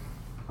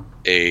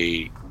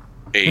a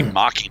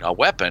Machina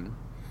weapon,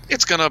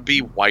 it's going to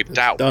be wiped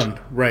out. Done.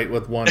 Right,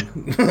 with one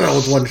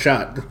with one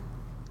shot.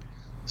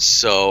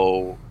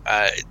 So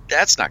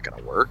that's not going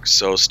to work.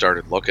 So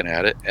started looking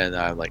at it, and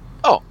I'm like,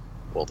 oh,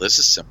 well, this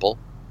is simple.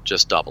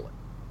 Just double it.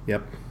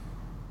 Yep.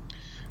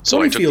 So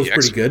 20 I took feels the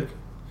pretty good.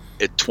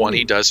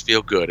 20 does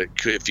feel good.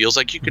 It feels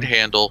like you could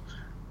handle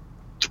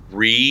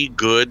 3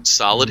 good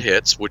solid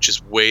hits, which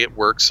is the way it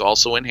works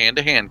also in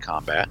hand-to-hand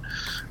combat.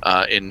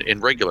 In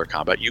regular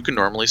combat, you can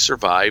normally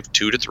survive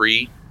 2 to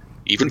 3,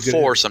 even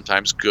 4 hits.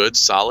 sometimes good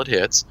solid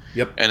hits.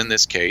 Yep. And in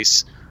this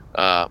case,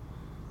 the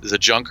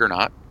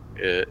Junkernaut,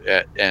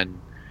 and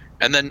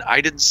then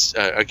I didn't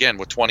again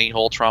with 20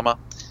 hull trauma.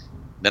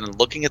 Then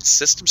looking at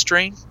system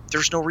strain,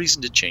 there's no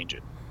reason to change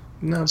it.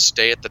 No.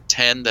 Stay at the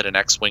 10 that an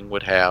X-wing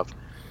would have,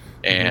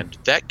 and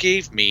that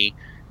gave me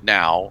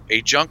now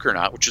a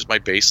Junkernaut, which is my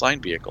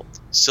baseline vehicle,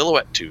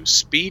 silhouette 2,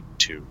 speed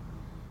 2,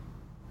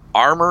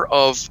 armor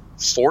of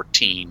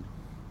 14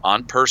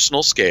 on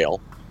personal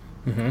scale,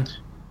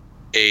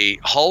 a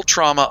hull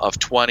trauma of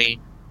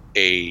 20,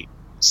 a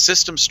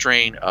system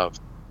strain of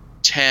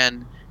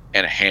 10,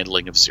 and a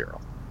handling of 0.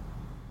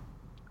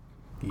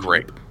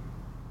 Great.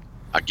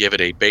 I give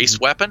it a base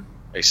weapon,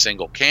 a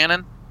single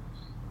cannon.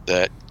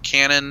 That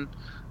cannon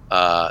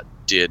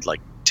did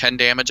like 10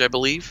 damage, I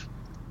believe.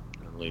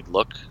 Let me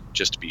look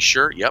just to be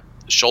sure. Yep,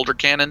 the shoulder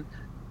cannon,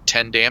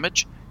 10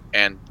 damage,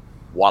 and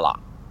voila.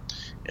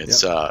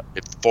 It's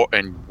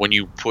and when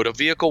you put a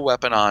vehicle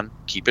weapon on,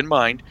 keep in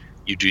mind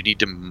you do need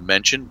to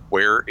mention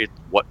where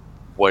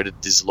what it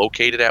is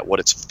located at, what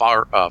its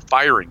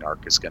firing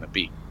arc is going to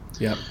be.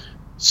 Yep.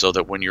 So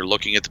that when you're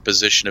looking at the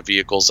position of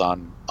vehicles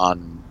on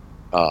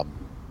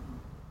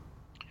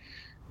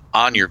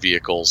your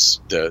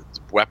vehicles, the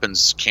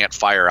weapons can't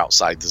fire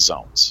outside the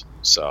zones.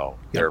 So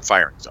they're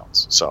firing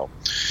zones. So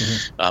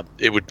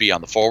it would be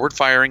on the forward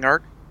firing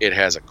arc. It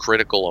has a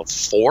critical of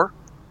 4,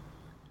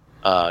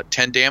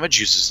 10 damage,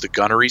 uses the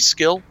gunnery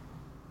skill,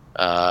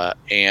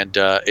 and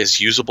is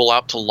usable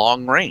out to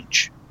long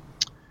range.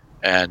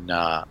 And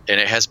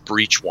it has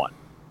breach 1.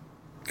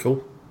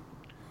 Cool.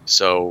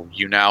 So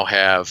you now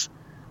have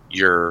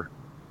your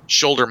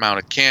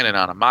shoulder-mounted cannon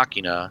on a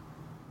Machina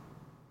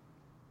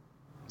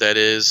that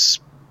is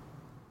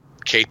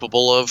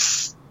capable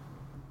of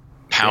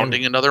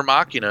pounding another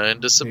Machina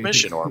into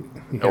submission,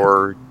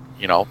 or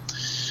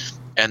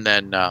and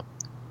then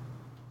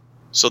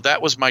so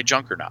that was my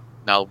Junkernaut.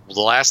 Now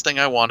the last thing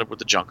I wanted with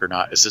the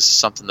Junkernaut is this is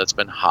something that's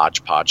been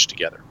hodgepodge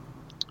together.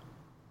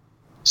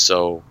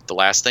 So the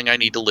last thing I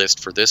need to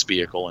list for this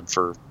vehicle and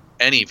for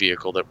any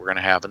vehicle that we're going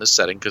to have in this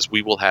setting, because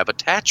we will have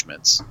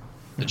attachments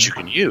that you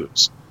can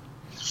use,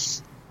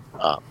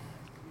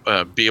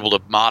 be able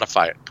to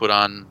modify it, put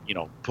on,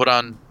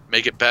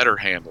 make it better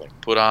handling,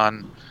 put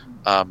on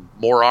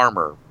more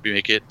armor,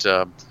 make it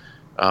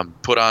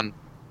put on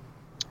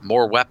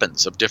more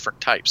weapons of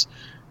different types,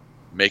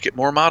 make it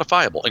more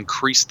modifiable,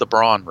 increase the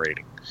brawn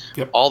rating.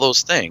 Yep. All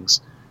those things,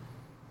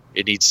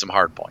 it needs some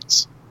hard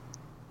points.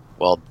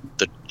 Well,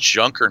 the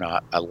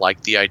Junkernaut, I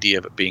like the idea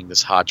of it being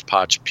this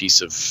hodgepodge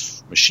piece of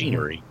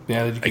machinery.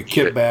 Yeah, that you could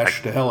kit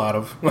bash the hell out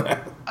of.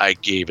 I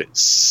gave it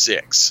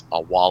 6,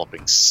 a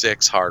walloping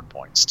 6 hard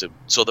points,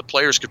 so the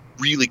players could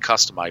really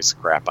customize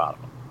the crap out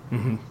of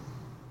them.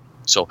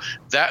 So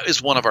that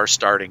is one of our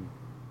starting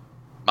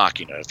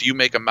Machina. If you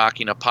make a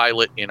Machina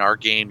pilot in our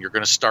game, you're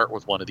going to start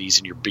with one of these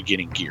in your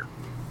beginning gear.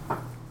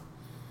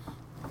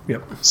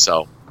 Yep.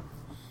 So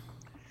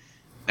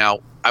now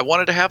I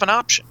wanted to have an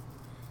option.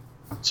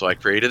 So I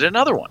created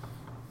another one.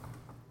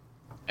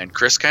 And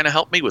Chris kind of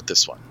helped me with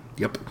this one.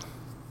 Yep.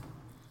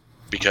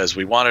 Because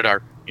we wanted our,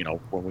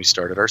 when we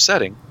started our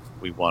setting,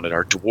 we wanted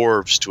our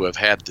dwarves to have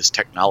had this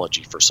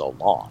technology for so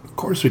long. Of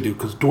course we do,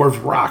 because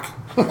dwarves rock.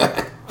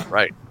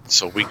 Right.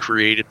 So we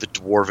created the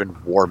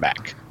Dwarven War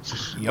Mech.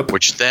 Yep.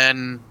 Which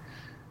then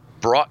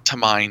brought to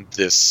mind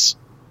this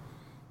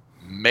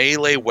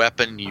melee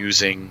weapon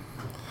using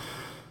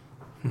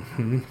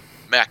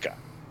mecha.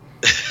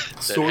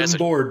 Sword and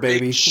board,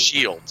 baby. Big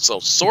shield. So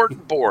sword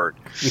and board.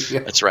 Yeah.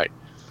 That's right.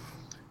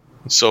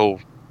 So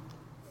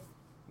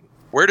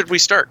where did we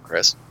start,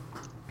 Chris?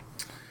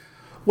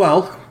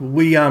 Well,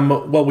 we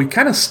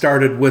kind of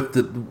started with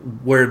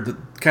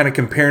kind of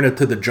comparing it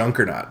to the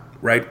Junkernaut,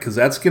 right? Because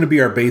that's going to be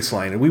our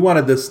baseline, and we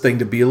wanted this thing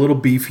to be a little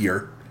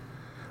beefier.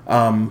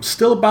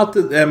 Still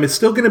it's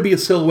still going to be a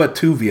Silhouette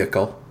 2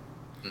 vehicle.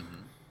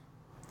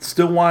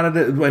 Still wanted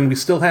it, and we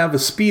still have a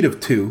speed of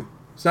 2.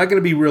 It's not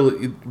going to be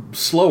really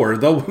slower,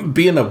 though.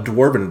 Being a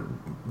Dwarven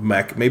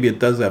mech, maybe it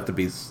does have to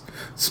be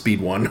speed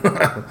 1.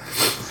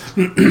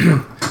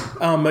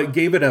 It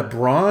gave it a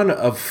brawn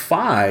of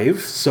 5,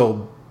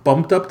 so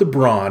bumped up the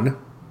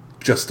brawn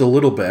just a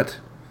little bit.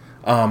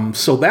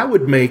 So that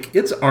would make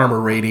its armor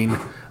rating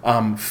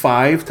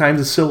 5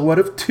 times a silhouette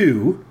of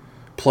 2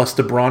 plus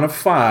the brawn of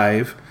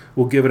 5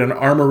 will give it an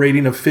armor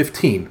rating of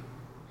 15.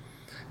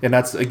 And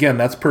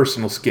that's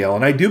personal scale.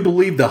 And I do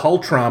believe the hull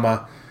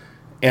trauma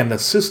and the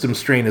system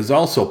strain is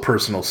also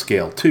personal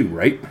scale too,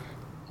 right?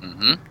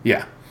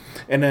 Yeah.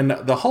 And then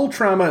the hull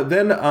trauma,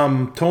 then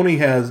Tony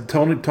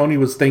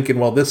was thinking,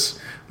 well, this,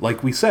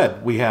 like we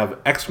said, we have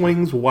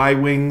X-Wings,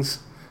 Y-Wings,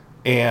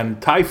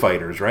 and TIE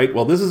fighters, right?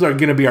 Well, this is going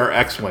to be our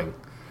X-Wing.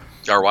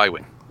 Our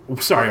Y-wing.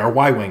 Sorry, our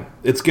Y-wing.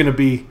 It's going to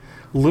be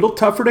a little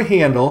tougher to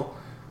handle,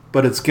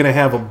 but it's going to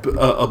have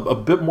a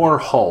bit more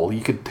hull.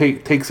 You could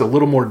takes a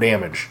little more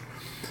damage.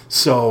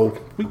 So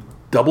we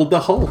doubled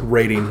the hull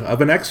rating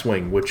of an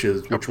X-wing, which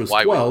was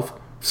Y-wing. 12.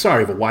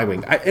 Sorry, of a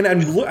Y-wing.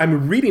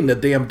 I'm reading the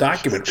damn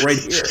document right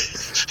here.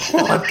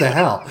 What the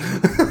hell?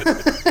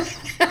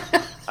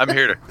 I'm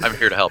here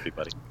to help you,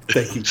 buddy.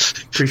 Thank you.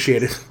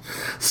 Appreciate it.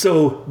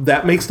 So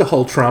that makes the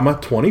hull trauma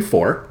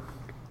 24.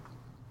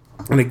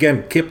 And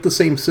again, kept the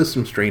same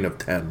system strain of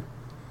 10.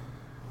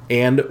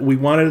 And we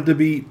wanted it to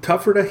be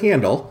tougher to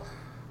handle,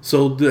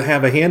 so to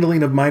have a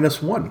handling of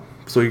 -1.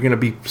 So you're going to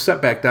be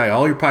set back die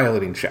all your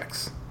piloting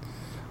checks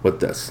with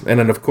this. And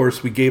then of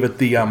course we gave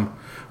it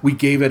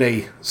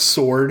a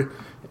sword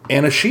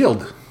and a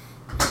shield.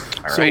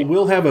 All So right.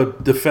 we'll have a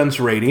defense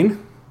rating.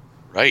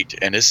 Right,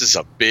 and this is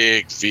a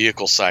big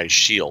vehicle-sized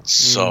shield,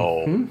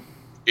 so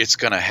it's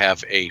going to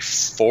have a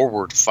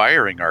forward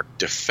firing arc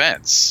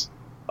defense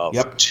of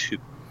Yep. 2.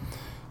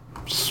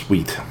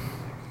 Sweet.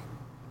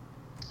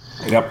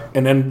 Yep.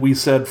 And then we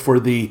said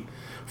for the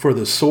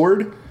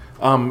sword,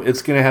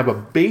 it's going to have a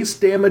base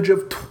damage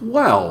of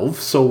 12.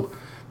 So,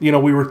 we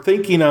were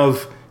thinking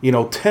of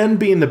 10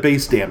 being the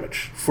base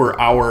damage for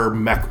our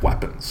mech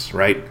weapons,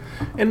 right?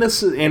 And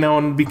this,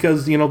 and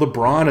because the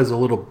brawn is a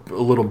little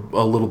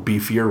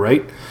beefier,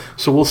 right?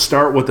 So we'll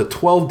start with a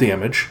 12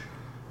 damage,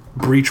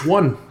 breach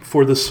 1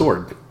 for the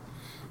sword,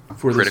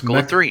 for Critical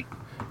this of 3.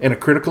 and a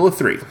critical of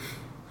 3.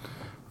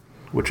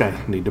 Which I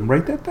need to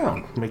write that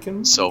down. Make a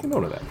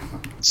note of that.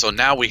 So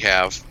now we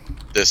have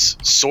this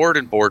sword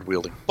and board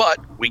wielding, but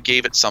we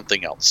gave it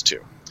something else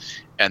too,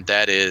 and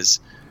that is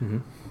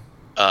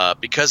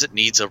because it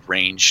needs a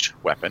ranged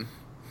weapon.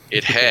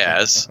 It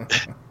has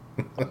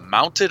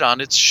mounted on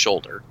its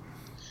shoulder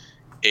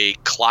a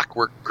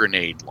clockwork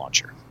grenade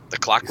launcher. The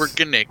clockwork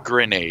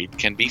grenade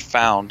can be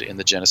found in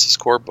the Genesis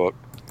core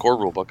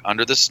rulebook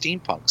under the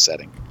steampunk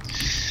setting.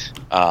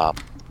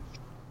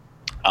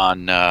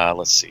 On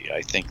let's see,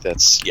 I think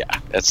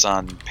that's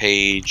on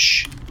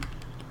page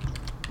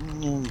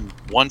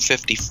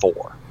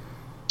 154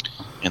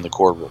 in the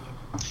core rulebook,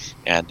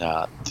 and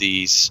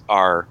these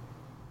are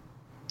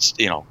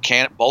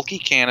bulky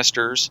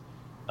canisters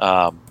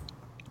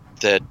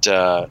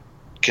that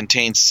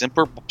contain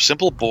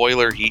simple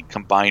boiler heat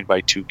combined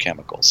by 2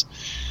 chemicals,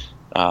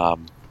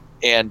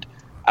 and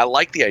I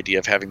like the idea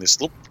of having this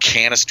little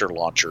canister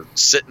launcher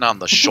sitting on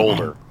the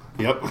shoulder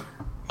Yep.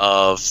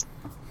 of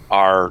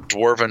our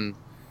dwarven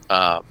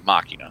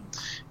machina,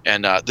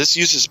 and this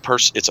uses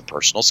it's a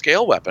personal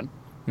scale weapon.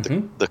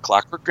 The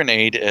clockwork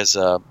grenade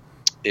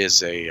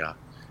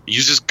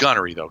uses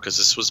gunnery though, because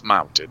this was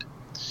mounted,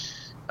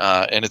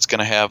 and it's going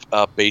to have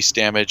a base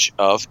damage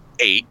of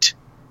 8.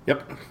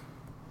 Yep.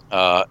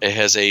 It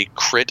has a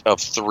crit of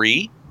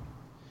 3,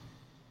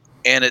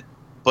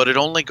 but it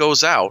only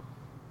goes out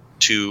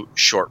to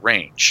short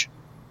range,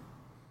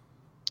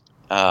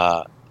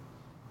 but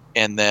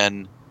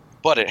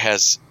it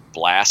has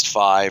blast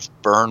 5,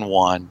 burn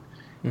 1,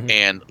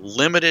 and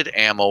limited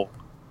ammo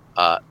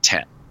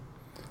 10.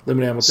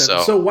 Limited ammo 10.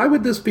 So- So why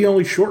would this be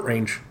only short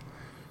range?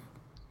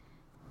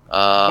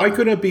 Why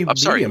couldn't it be I'm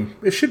sorry. medium?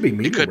 It should be It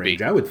medium could range,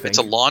 be. I would think. It's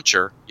a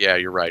launcher. Yeah,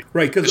 you're right.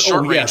 Right, The because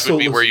short range would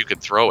be where you could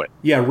throw it.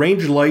 Yeah,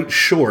 range light,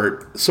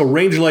 short. So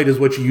range light is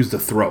what you use to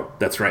throw.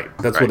 That's right.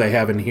 That's what Right. they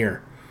have in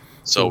here.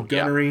 So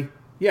gunnery.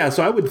 Yeah,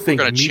 so I would think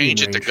we're going to medium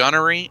change it to range.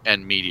 gunnery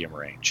and medium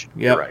range.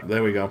 Yep, You're right.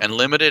 there we go. And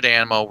limited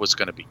ammo was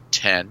going to be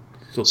 10.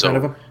 So 10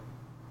 of them.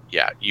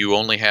 Yeah, you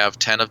only have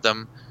 10 of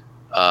them.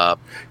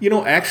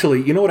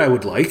 Actually, you know what I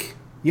would like?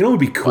 You know what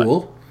would be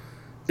cool?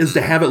 Is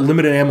to have it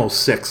limited ammo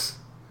 6.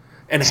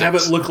 And have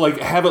it look like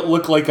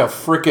a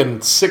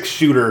frickin'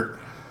 6-shooter,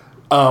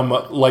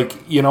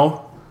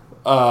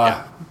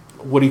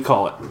 what do you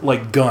call it?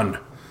 Like gun,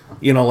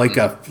 like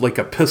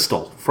a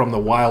pistol from the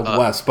Wild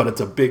West, but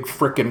it's a big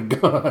frickin'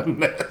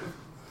 gun.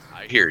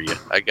 I hear you.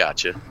 I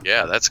got you.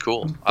 Yeah, that's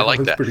cool. I like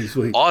That's that. pretty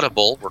sweet.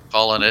 Audible, we're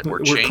calling it. We're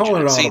changing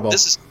calling it See, Audible.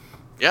 this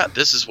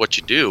is what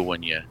you do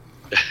when you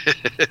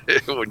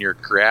when you're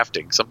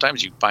crafting.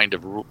 Sometimes you find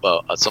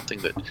something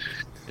that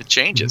it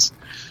changes.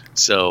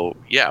 So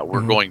yeah,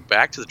 we're going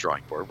back to the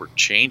drawing board. We're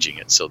changing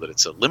it so that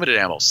it's a limited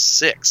ammo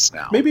 6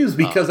 now. Maybe it was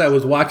because I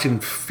was watching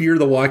Fear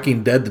the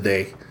Walking Dead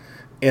today,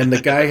 and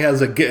the guy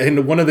has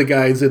and one of the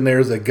guys in there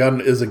is a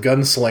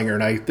gunslinger,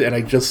 and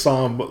I just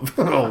saw him.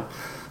 Oh.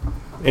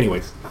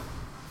 Anyways,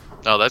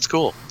 Oh, that's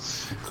cool.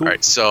 cool. All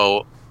right,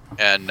 so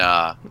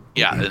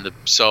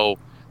so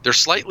they're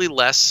slightly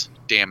less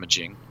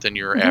damaging than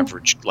your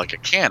average, like a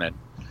cannon,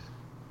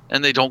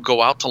 and they don't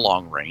go out to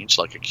long range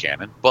like a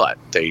cannon. But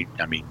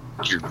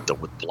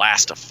with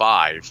blast of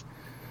 5,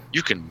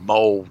 you can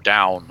mow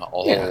down a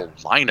whole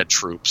line of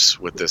troops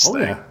with this Oh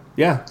thing.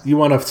 yeah. You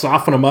want to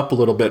soften them up a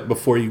little bit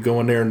before you go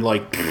in there and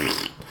wipe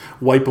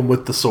them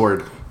with the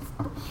sword.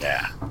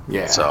 Yeah.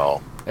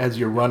 So As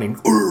you're running.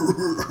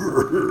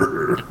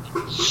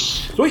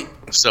 Sweet.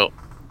 So,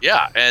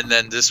 yeah, and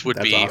then this would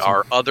That's be awesome.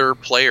 our other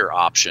player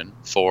option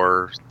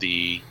for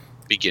the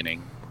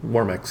beginning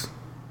Warmix.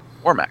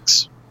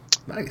 Warmax.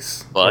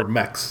 Nice. But- or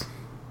mechs.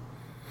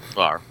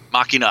 Or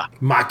Machina.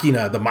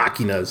 Machina, the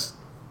Machinas.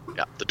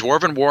 Yeah, the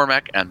Dwarven War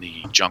Mech and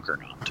the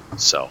Junkernaut.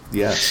 So,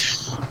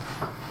 Yes.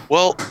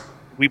 well,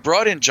 we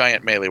brought in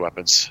giant melee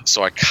weapons,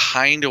 so I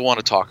kind of want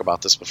to talk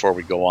about this before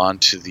we go on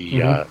to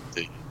the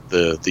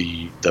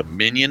the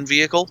minion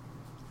vehicle,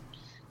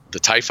 the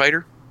TIE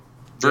Fighter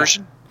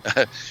version.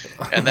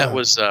 And that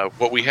was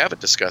what we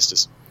haven't discussed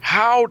is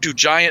how do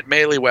giant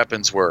melee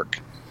weapons work?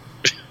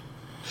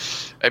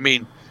 I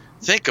mean,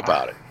 think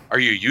about it. Are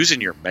you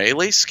using your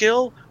melee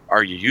skill?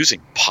 Are you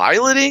using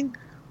piloting?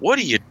 What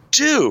do you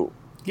do?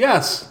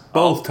 Yes.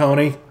 Both,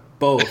 Tony.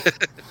 Both.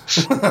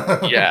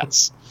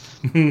 Yes,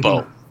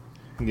 both.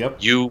 Yep.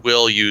 You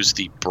will use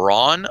the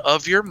brawn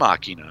of your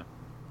Machina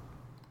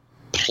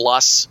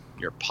plus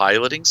your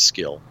piloting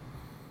skill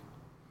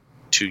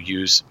to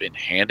use in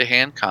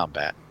hand-to-hand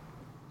combat,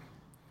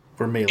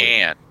 For melee.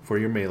 and For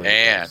your melee.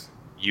 and attacks.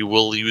 you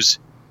will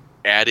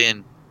add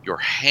in your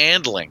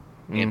handling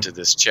into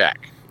this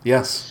check.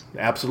 Yes.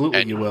 Absolutely,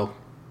 And- you will.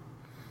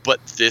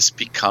 But this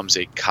becomes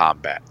a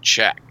combat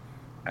check.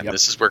 And Yep.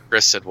 this is where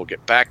Chris said we'll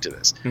get back to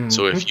this.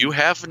 So if you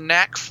have a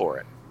knack for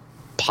it,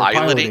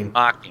 piloting piloting.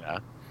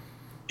 Machina,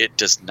 it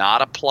does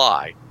not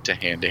apply to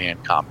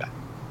hand-to-hand combat.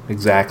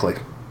 Exactly.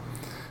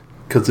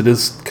 Because it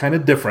is kind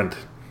of different.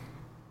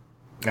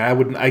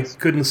 I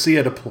couldn't see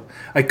it.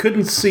 I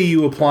couldn't see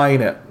you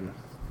applying it.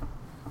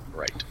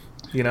 Right.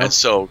 You know. And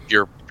so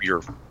your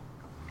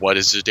what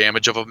is the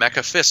damage of a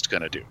Mecha Fist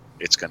going to do?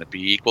 It's going to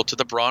be equal to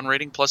the brawn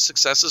rating plus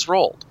successes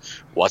rolled.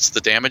 What's the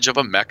damage of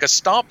a Mecha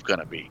Stomp going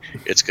to be?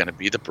 It's going to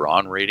be the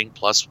brawn rating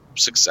plus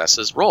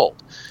successes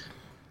rolled.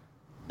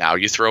 Now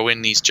you throw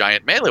in these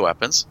giant melee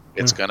weapons,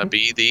 it's going to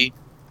be the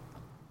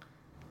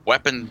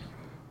weapon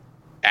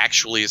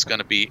actually is going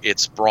to be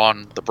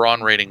the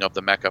brawn rating of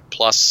the Mecha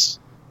plus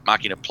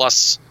Machina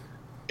plus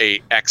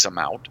a X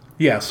amount.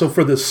 Yeah. So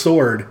for the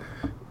sword,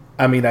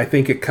 I mean, I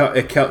think it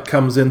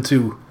comes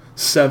into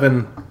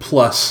 7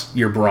 plus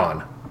your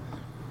brawn,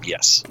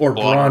 Yes. or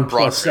brawn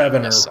plus rating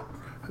 7, or plus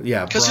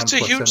yeah, because brawn it's a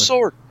plus huge 7.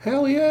 sword.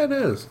 Hell yeah, it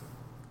is.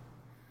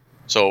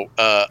 So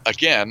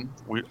again,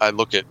 I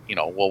look at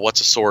what's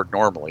a sword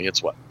normally?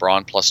 It's what,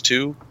 brawn plus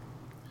 2.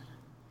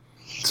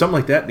 Something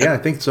like that. Yeah, I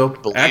think so.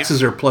 believe-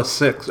 Axes are plus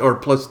 6 or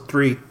plus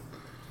 3.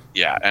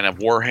 Yeah, and a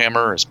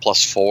warhammer is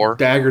plus 4.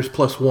 Daggers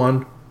plus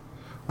 1.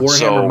 Warhammer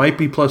So- might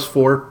be plus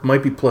 4.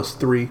 Might be plus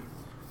 3.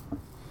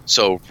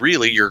 So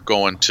really, you're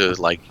going to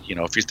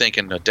if you're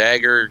thinking a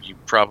dagger, you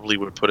probably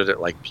would put it at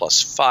like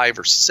plus 5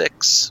 or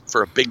 6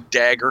 for a big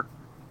dagger,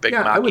 big Yeah,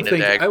 Machina I would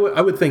think. dagger.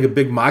 I would think a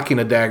big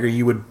Machina dagger.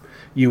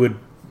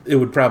 It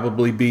would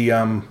probably be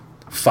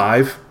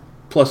 5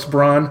 plus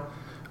brawn.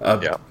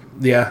 Yeah.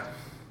 Yeah.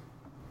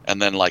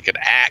 And then like an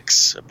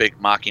axe, a big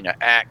Machina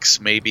axe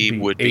maybe Be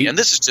would be, 8. and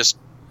this is just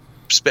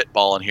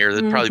spitballing here.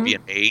 That'd probably be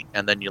an 8,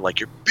 and then your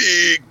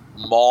big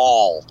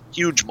maul,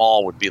 huge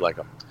maul would be like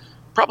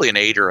probably an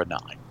 8 or a 9.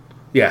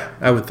 Yeah,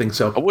 I would think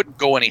so. I wouldn't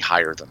go any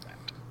higher than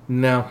that.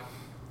 No.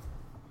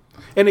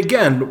 And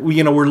again,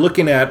 we're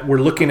looking at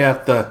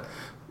the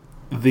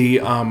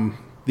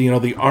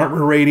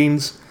armor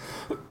ratings,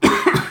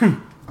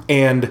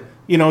 and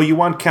you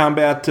want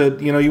combat to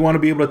you want to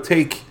be able to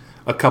take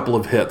a couple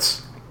of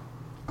hits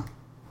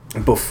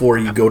before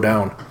you go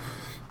down.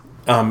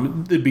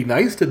 It'd be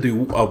nice to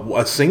do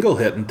a single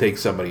hit and take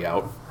somebody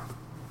out,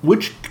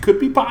 which could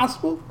be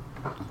possible.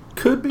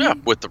 Could be. Yeah,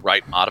 with the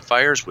right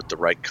modifiers, with the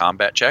right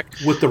combat check,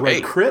 With the right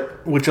Hey,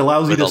 crit, which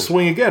allows you with to a-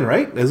 swing again,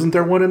 right? Isn't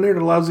there one in there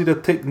that allows you to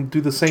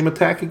do the same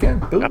attack again?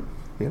 Boom. Yep.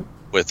 Yeah.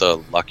 with a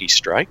lucky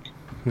strike,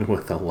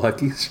 With a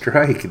lucky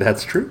strike,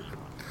 that's true.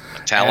 a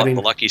talent, Adding-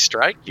 the lucky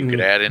strike, you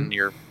could add in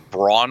your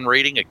brawn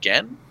rating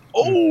again.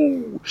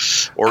 Oh,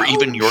 or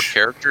even your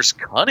character's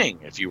cunning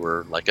if you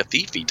were like a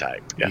thiefy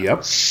type. Yeah.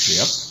 Yep.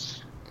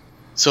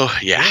 So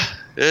yeah,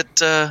 it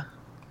that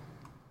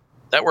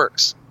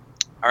works.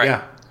 All right.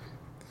 Yeah.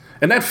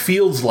 And that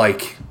feels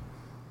like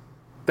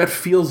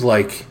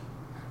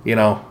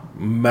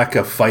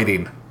mecha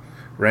fighting,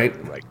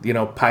 right?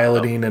 Right.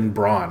 Piloting and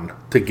brawn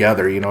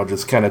together,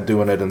 just kind of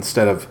doing it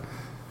instead of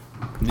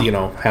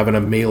having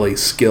a melee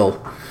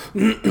skill.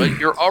 But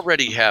you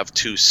already have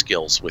 2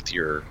 skills with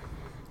your,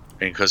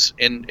 because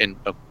in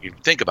you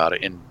think about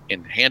it,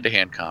 in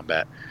hand-to-hand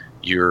combat,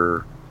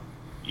 you're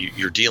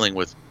dealing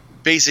with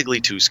basically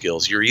 2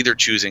 skills. You're either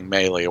choosing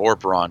melee or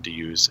brawn to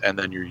use, and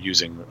then you're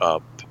using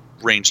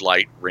range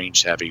light,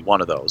 range heavy,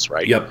 one of those,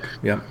 right? Yep.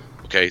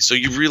 Okay, so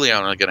you really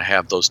are only going to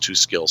have those 2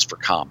 skills for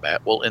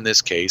combat. Well, in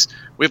this case,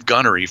 we have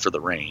gunnery for the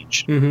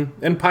range.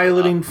 And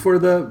piloting for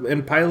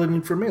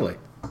melee.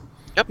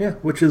 Yep. Yeah,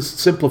 which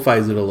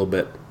simplifies it a little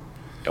bit.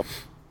 Yep.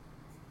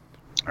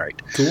 All right.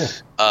 Cool.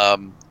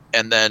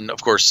 And then,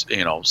 of course,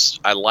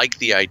 I like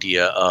the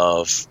idea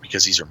of,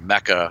 because these are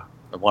mecha,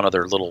 one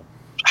other little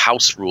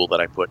house rule that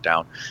I put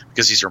down,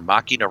 because these are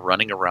Machina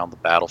running around the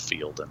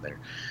battlefield, and they're,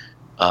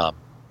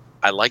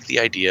 I like the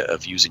idea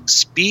of using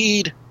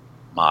speed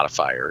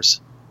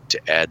modifiers to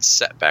add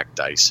setback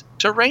dice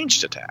to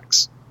ranged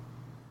attacks.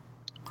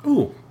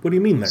 Ooh, what do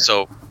you mean there?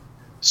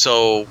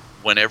 So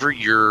whenever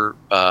your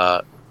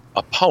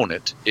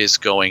opponent is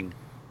going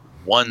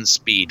 1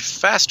 speed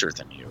faster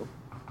than you,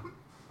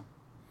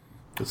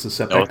 It's a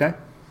setback die?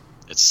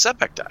 it's a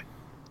setback die.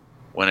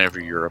 Whenever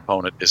your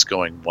opponent is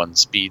going 1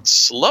 speed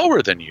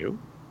slower than you,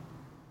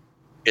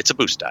 it's a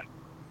boost die.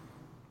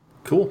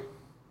 Cool.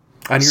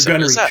 On your Simple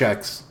gunnery as that.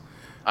 checks.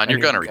 On your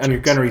gunnery On your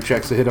checks. gunnery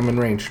checks to hit them in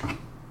range.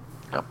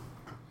 Yep.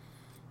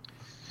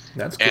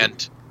 That's cool.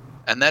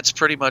 And that's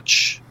pretty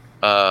much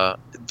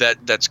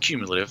that's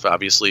cumulative.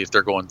 Obviously, if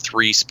they're going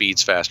 3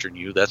 speeds faster than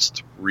you, that's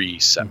 3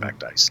 setback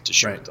dice to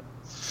shoot at them,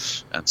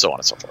 and so on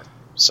and so forth.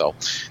 So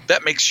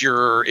that makes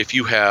if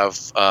you have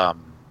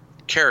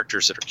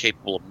characters that are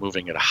capable of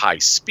moving at a high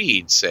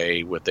speed,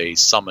 say with a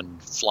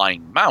summoned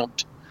flying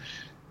mount,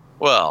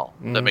 well,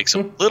 that makes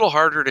them a little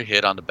harder to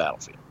hit on the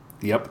battlefield.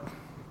 Yep.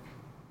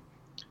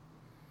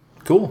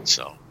 Cool.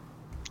 So,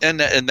 and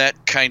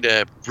that kind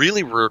of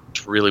really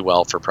worked really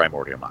well for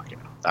Primordial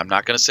Machina. I'm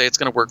not going to say it's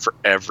going to work for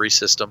every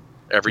system,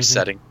 every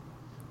setting,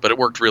 but it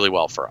worked really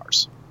well for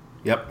ours.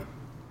 Yep.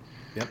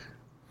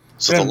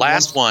 So the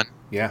last one,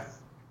 Yeah.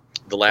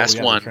 the last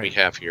yeah, one that's right. we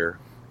have here,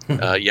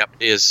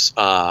 is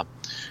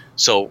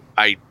so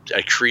I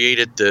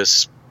created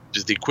this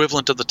the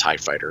equivalent of the TIE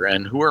Fighter,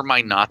 and who are my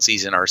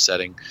Nazis in our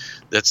setting?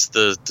 That's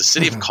the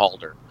city of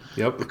Calder.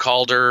 Yep. The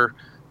Calder,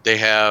 they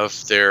have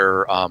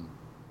their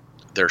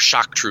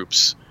shock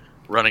troops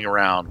running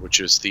around, which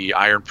is the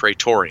Iron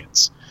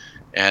Praetorians.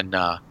 And,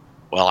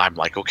 well, I'm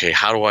like, okay,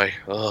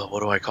 what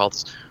do I call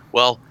this?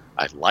 Well,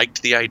 I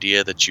liked the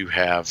idea that you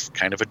have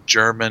kind of a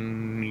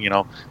German,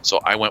 so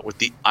I went with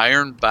the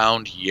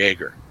Ironbound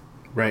Jaeger.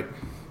 Right.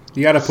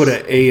 You got to put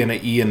an A and an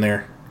E in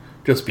there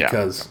just Yeah.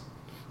 because.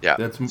 Yeah.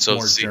 That's So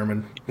more see,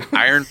 German.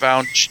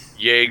 Ironbound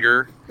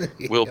Jaeger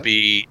will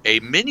be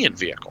a minion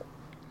vehicle.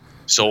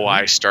 So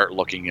I start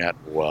looking at,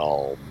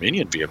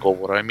 minion vehicle,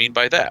 what do I mean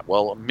by that?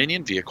 Well, a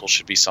minion vehicle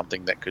should be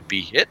something that could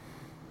be hit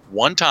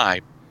one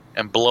time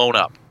and blown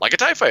up, like a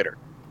TIE Fighter.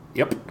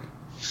 Yep.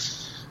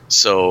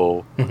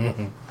 So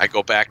I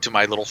go back to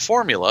my little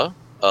formula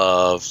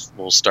of,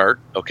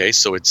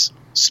 so it's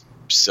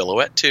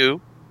Silhouette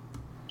 2,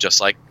 just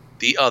like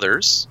the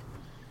others.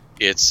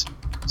 Its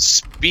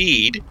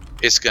speed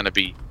is going to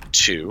be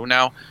 2.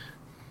 Now,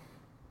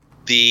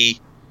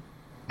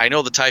 I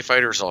know the TIE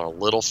Fighters are a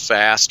little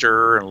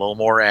faster and a little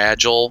more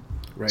agile.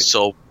 Right.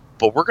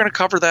 But we're going to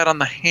cover that on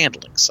the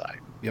handling side.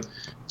 Yep.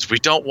 So we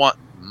don't want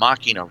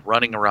Machina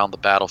running around the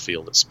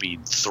battlefield at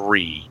speed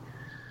 3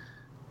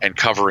 and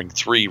covering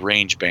 3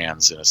 range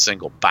bands in a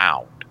single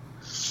bound,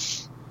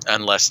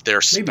 unless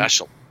they're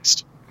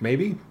specialized.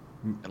 Maybe.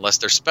 Unless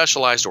they're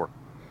specialized or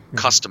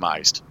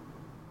customized.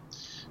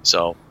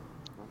 So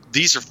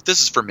this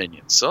is for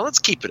minions. So let's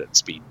keep it at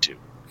speed 2.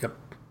 Yep.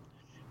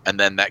 And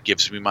then that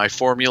gives me my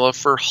formula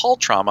for hull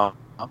trauma,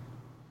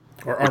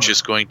 Or which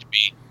is going to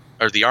be,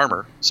 or the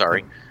armor,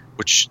 sorry,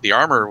 which the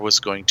armor was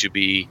going to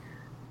be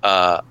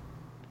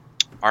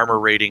armor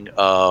rating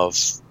of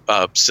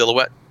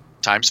Silhouette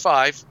times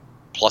 5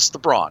 plus the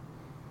brawn.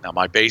 Now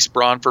my base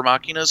brawn for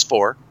Machina is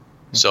 4,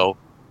 so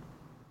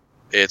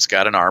it's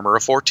got an armor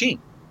of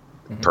 14,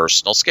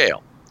 personal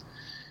scale.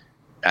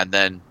 And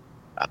then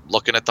I'm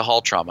looking at the hull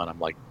trauma, and I'm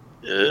like,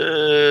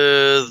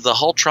 the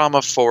hull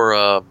trauma for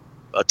a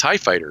TIE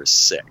Fighter is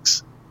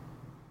 6.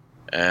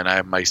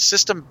 And my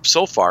system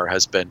so far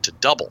has been to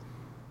double.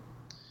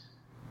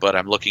 But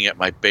I'm looking at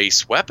my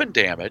base weapon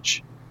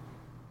damage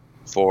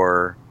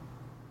for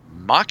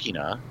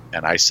Machina,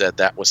 and I said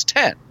that was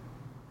 10.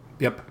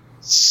 Yep.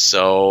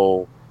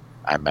 So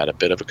I'm at a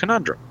bit of a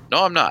conundrum.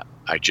 No, I'm not.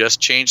 I just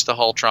changed the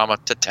hull trauma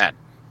to 10.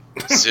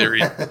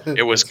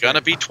 It was going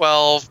to be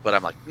 12, but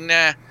I'm like,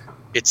 nah,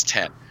 it's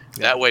 10.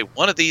 That way,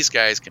 one of these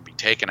guys can be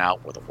taken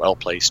out with a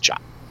well-placed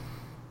shot.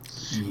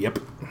 Yep.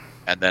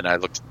 And then I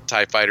looked at the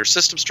TIE Fighter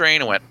system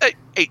strain and went, hey,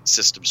 8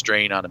 system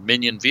strain on a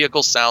minion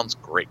vehicle sounds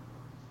great.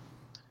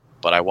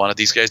 But I wanted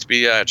these guys to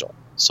be agile,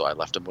 so I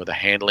left them with a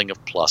handling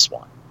of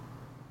 +1.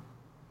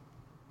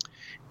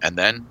 And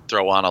then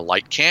throw on a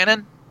light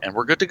cannon, and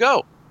we're good to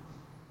go.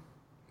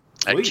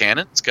 That Sweet.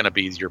 cannon is going to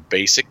be your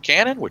basic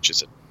cannon, which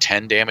is a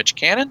 10 damage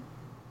cannon.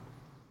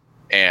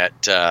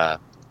 It's got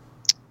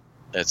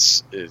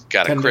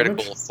a 10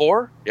 critical damage? of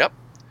 4. Yep,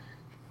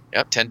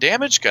 10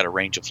 damage, got a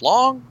range of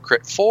long,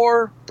 crit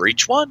 4,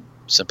 breach 1.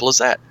 Simple as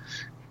that.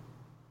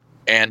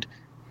 And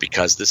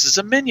because this is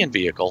a minion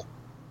vehicle,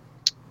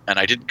 and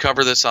I didn't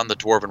cover this on the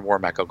Dwarven War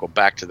Mech, I'll go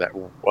back to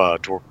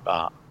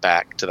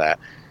that.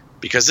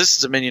 Because this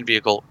is a minion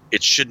vehicle,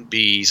 it shouldn't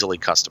be easily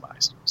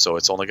customized. So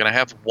it's only going to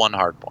have 1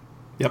 hard point.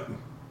 Yep.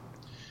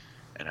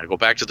 And I go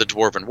back to the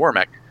Dwarven War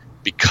Mech,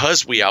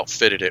 because we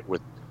outfitted it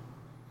with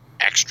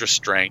extra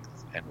strength,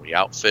 and we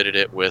outfitted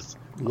it with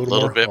a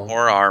little bit hull.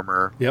 more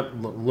armor, Yep. A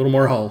little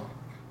more hull.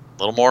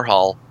 a little more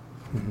hull.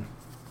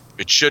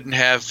 It shouldn't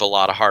have a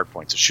lot of hard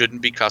points. It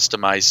shouldn't be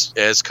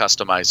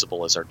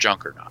customizable as our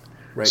Juggernaut.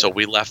 Right. So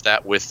we left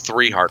that with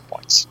 3 hard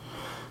points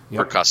for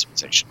Yep.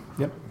 customization.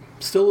 Yep.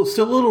 Still a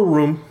little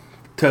room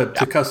to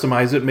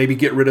customize it. Maybe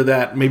get rid of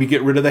that. Maybe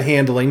get rid of the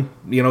handling.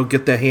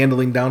 Get the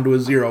handling down to a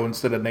 0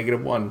 instead of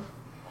 -1.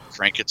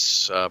 crank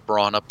its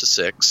brawn up to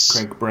 6.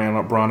 Crank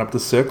brawn up to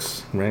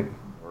 6, right?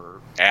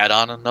 Or add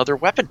on another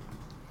weapon.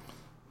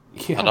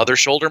 Yeah, Another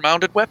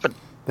shoulder-mounted weapon.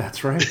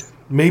 that's right.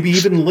 Maybe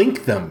even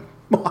link them.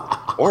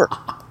 Or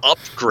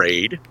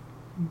upgrade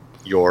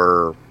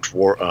your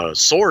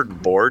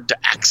sword board to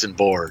Axon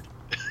board.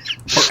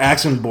 Or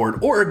Axon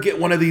board. Or get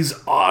one of these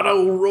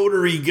auto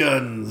rotary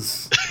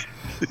guns.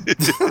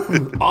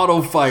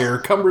 Auto fire,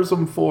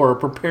 cumbersome 4,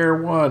 prepare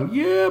 1.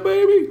 Yeah,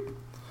 baby.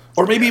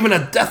 Or maybe even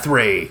a death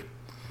ray.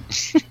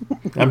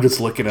 I'm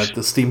just looking at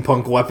the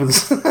steampunk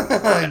weapons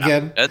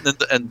again.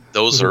 And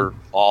those are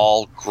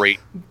all great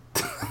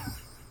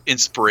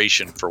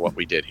inspiration for what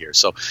we did here.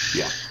 So,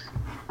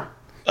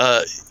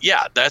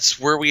 that's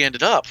where we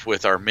ended up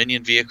with our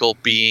minion vehicle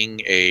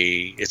being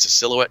it's a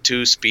silhouette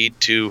 2, speed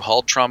 2,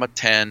 hull trauma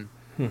 10,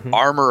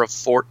 armor of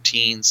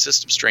 14,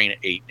 system strain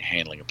 8, and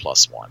handling of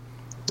 +1.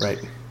 Right.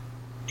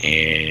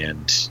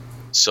 And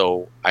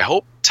so I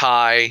hope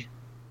Ty,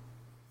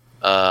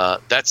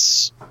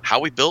 that's how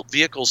we built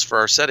vehicles for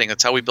our setting.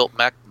 That's how we built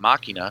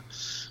Machina.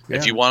 Yeah.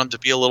 If you want them to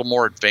be a little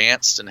more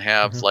advanced and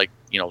have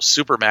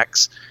super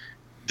mechs,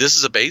 this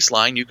is a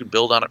baseline. You can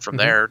build on it from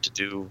there to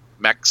do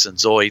mechs and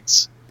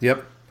Zoids.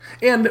 Yep.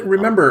 And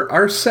remember,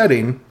 our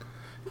setting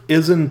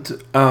isn't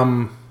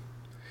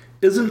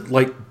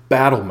like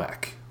battle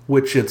mech,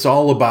 which it's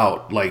all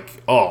about.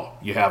 Like,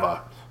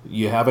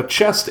 you have a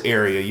chest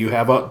area, you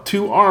have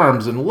 2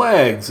 arms and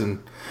legs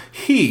and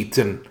heat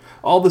and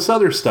all this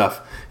other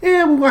stuff.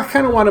 And I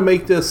kind of want to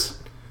make this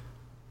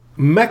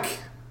mech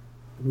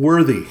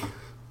worthy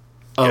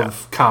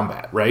of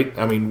combat, right?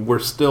 I mean,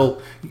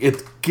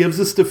 it gives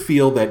us the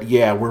feel that,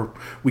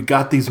 we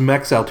got these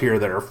mechs out here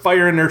that are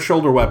firing their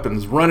shoulder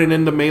weapons, running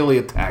into melee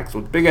attacks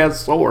with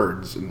big-ass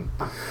swords, and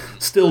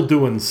still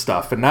doing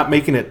stuff, and not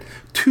making it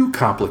too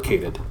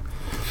complicated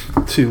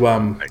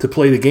to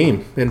play the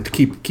game and to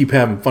keep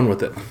having fun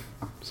with it.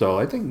 So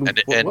I think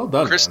well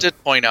done. Chris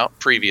did point out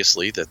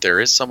previously that there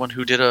is someone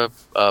who did a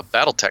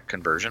BattleTech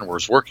conversion, or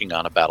is working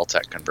on a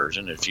BattleTech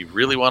conversion. If you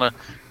really want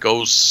to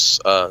go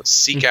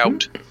seek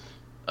out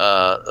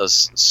a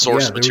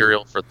source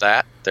material for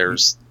that,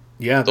 those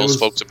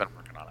folks have been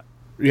working on it.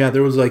 Yeah,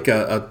 there was like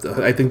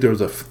I think there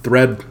was a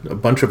thread, a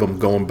bunch of them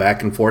going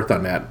back and forth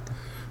on that.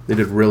 They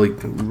did really,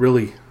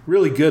 really,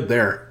 really good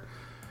there.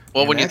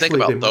 Well, when you think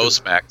about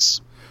those mechs,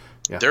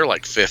 they're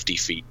like 50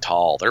 feet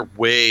tall. They're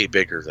way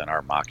bigger than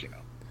our Machina.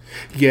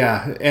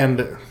 Yeah,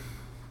 and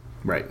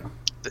right.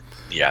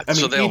 Yeah, I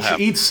mean, so they'll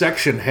each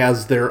section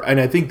has their, and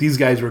I think these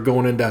guys were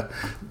going into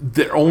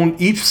their own.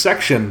 Each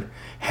section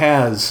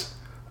has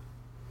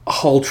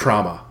hull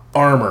trauma,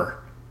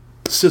 armor,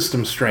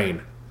 system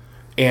strain,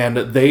 and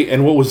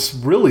what was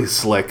really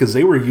slick is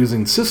they were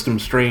using system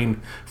strain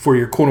for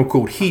your quote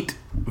unquote heat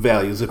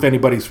values. If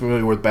anybody's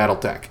familiar with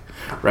BattleTech,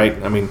 right?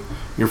 I mean,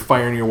 you're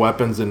firing your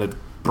weapons and it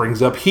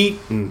brings up heat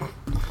and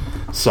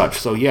such.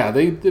 So yeah,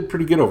 they did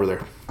pretty good over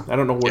there. I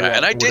don't know where. Yeah,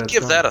 and I did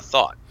give that a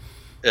thought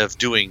of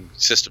doing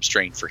system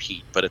strain for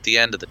heat, but at the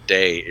end of the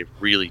day, it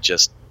really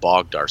just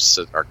bogged our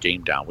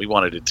game down. We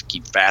wanted it to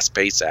keep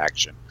fast-paced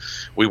action.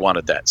 We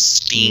wanted that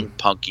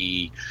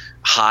steampunky,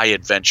 high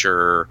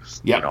adventure.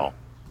 Yep.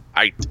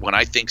 When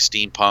I think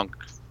steampunk,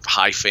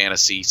 high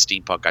fantasy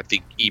steampunk, I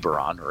think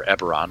Eberron,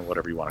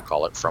 whatever you want to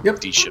call it, from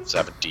D-Ship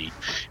 7D.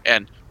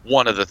 And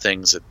one of the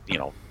things that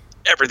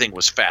everything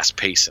was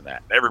fast-paced in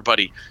that.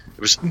 It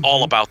was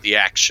all about the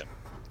action.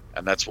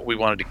 And that's what we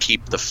wanted to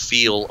keep the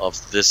feel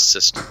of this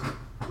system,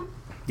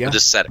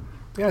 this setting.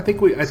 Yeah, I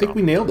think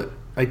we nailed it.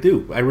 I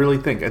do. I really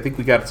think. I think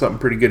we got something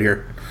pretty good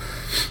here.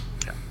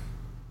 Yeah.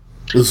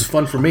 This is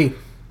fun for me.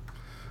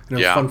 And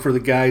it was fun for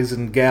the guys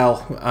and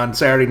gal on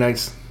Saturday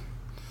nights.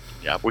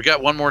 Yeah, we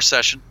got one more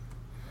session.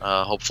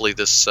 Hopefully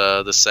this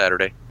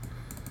Saturday.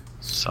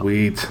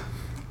 Sweet.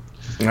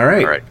 All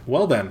right.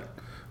 Well then,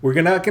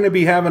 we're not going to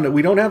be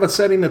we don't have a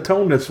setting the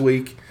tone this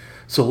week.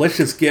 So let's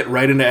just get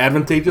right into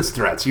advantageous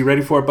threats. You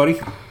ready for it, buddy?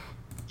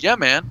 Yeah,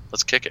 man.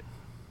 Let's kick it.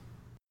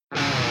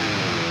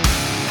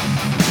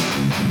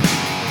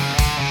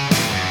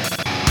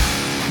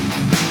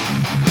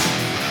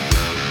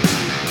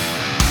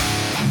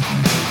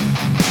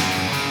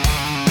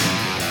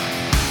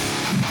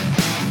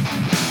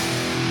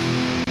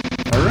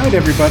 All right,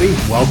 everybody.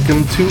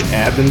 Welcome to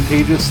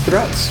Advantageous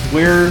Threats,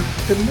 where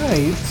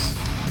tonight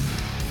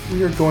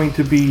we are going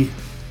to be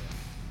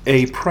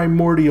a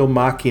Primordial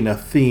Machina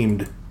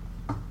themed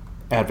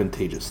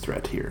advantageous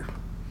threat here.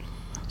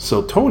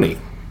 So, Tony,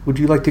 would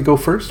you like to go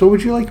first, or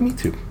would you like me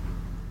to?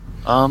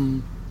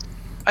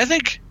 I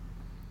think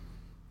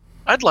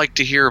I'd like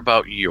to hear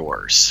about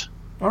yours.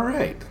 All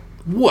right.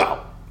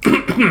 Well,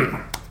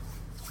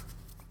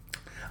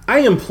 I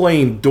am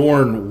playing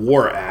Dorn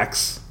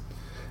Warax,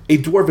 a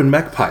Dwarven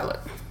mech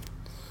pilot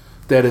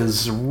that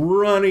is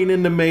running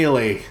into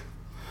melee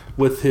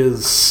with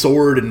his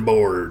sword and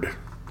board.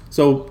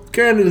 So,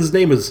 granted, his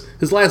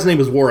last name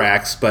is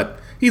Warax, but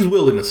he's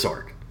wielding a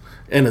sword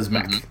in his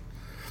mech.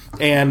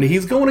 And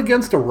he's going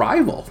against a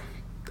rival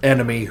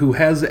enemy who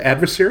has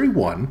Adversary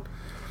 1,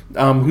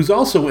 who's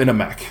also in a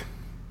mech.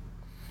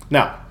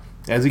 Now,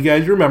 As you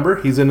guys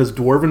remember, he's in his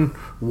Dwarven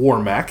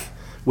War Mech,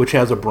 which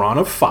has a brawn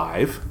of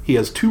 5. He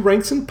has 2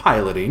 ranks in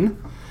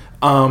piloting.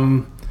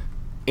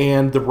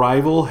 And the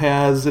rival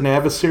has an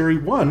adversary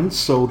 1,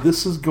 so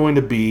this is going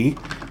to be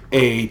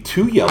a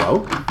 2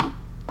 yellow,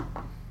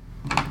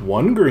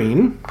 1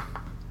 green.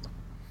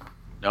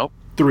 Nope.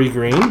 3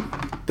 green.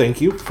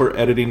 Thank you for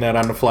editing that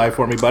on the fly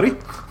for me, buddy.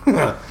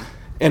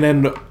 And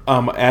then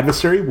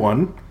adversary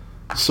 1.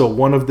 So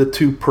one of the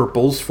 2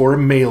 purples for a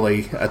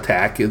melee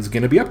attack is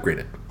going to be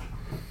upgraded.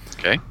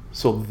 Okay.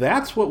 So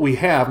that's what we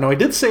have. Now, I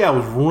did say I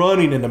was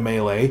running into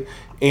melee,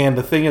 and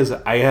the thing is,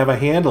 I have a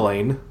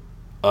handling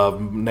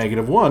of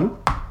 -1,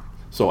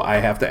 so I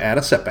have to add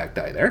a setback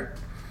die there.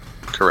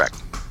 Correct.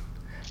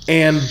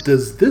 And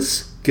does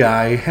this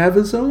guy have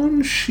his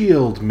own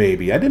shield,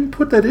 maybe? I didn't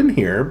put that in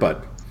here,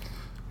 but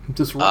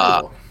just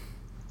rival.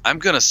 I'm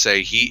going to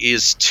say he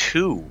is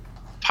 2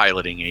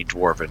 piloting a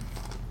Dwarven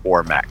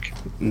War Mech.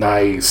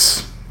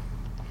 Nice.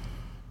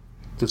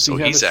 Does So he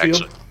have he's a shield?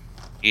 actually...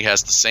 He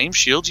has the same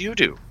shield you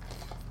do.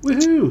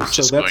 Woohoo! Which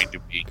So is that's going to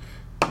be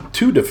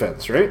 2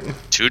 defense, right?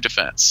 2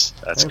 defense.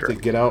 That's I have to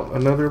correct. get out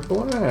another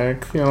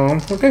black,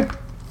 Okay.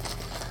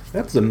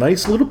 That's a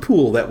nice little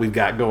pool that we've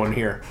got going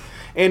here.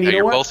 And you Now know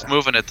you're what? both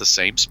moving at the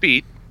same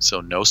speed, so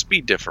no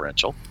speed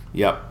differential.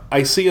 Yep.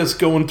 I see us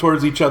going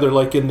towards each other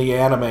like in the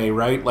anime,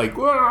 right? Like,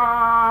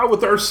 "Wah!"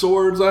 with our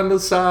swords on the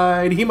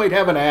side. He might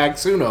have an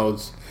axe, who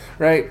knows,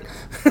 right?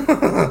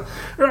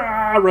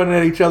 Rah! Running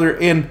at each other.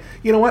 And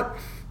you know what?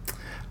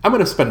 I'm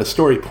going to spend a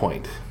story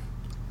point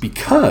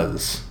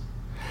because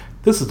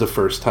this is the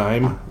first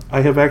time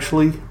I have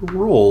actually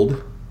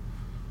rolled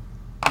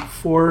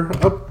for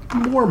a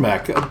war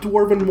mech, a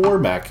Dwarven war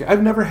mech.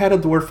 I've never had a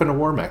dwarf in a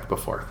war mech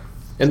before.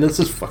 And this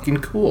is fucking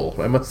cool,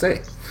 I must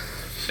say.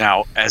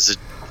 Now,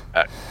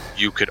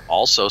 you could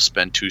also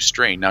spend 2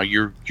 strain. Now,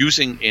 you're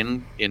using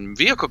in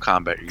vehicle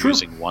combat, you're True.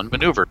 using 1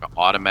 maneuver to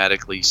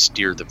automatically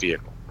steer the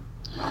vehicle.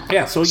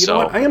 Yeah, so you know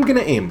what? I am going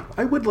to aim.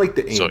 I would like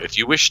to aim. So if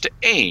you wish to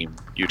aim,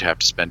 you'd have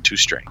to spend 2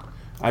 strain.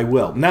 I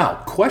will.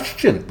 Now,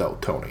 question though,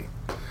 Tony.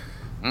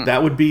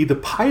 That would be the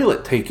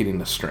pilot taking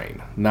the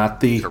strain, not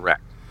the...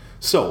 Correct.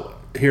 So,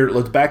 here,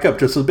 let's back up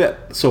just a bit.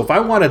 So, if I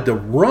wanted to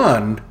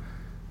run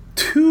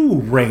 2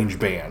 range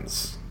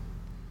bands,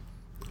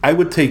 I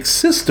would take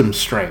system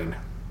strain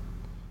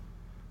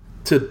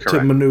to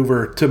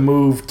maneuver, to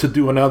move, to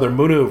do another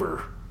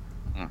maneuver,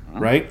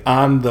 right?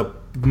 On the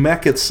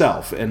mech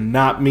itself, and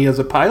not me as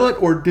a pilot,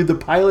 or do the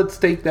pilots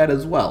take that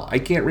as well? I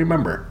can't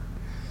remember.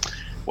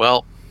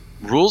 Well,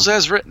 rules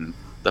as written,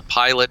 the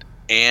pilot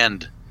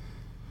and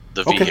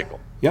the vehicle.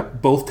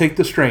 Yep, both take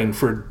the strain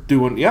for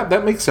doing... Yeah,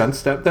 that makes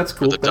sense. That's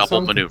cool. The That double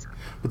sounds- maneuver.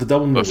 With the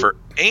double maneuver. But for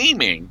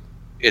aiming,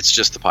 it's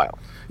just the pilot.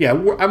 Yeah,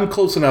 I'm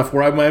close enough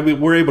where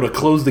we're able to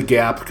close the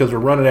gap because we're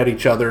running at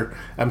each other.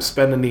 I'm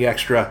spending the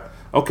extra.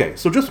 Okay,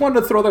 so just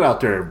wanted to throw that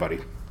out there, everybody.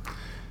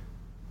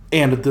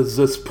 And does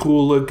this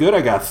pool look good?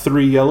 I got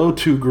 3 yellow,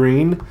 2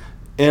 green,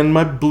 and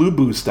my blue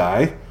boost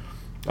die.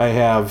 I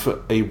have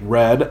a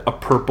red, a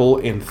purple,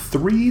 and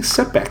 3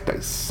 setback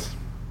dice.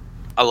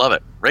 I love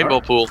it. Rainbow All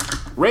right. pool.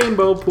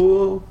 Rainbow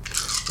pool.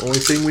 Only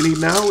thing we need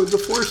now is the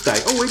force die.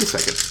 Oh, wait a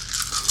second.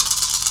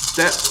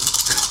 That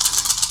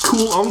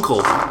cool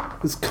uncle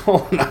is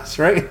calling us,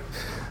 right?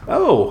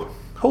 Oh,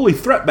 holy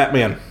threat,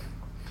 Batman.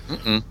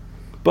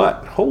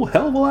 But whole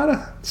hell of a lot of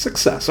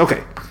success.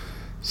 Okay,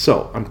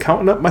 so I'm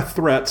counting up my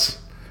threats.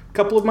 A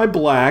couple of my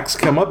blacks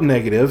come up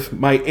negative.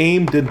 My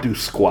aim didn't do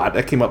squat.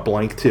 That came up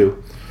blank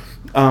too.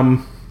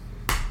 I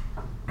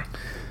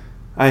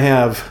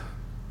have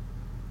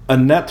a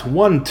net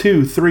 1,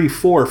 2, 3,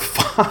 4,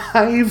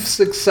 5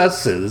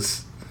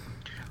 successes.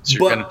 So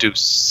you're going to do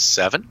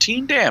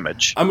 17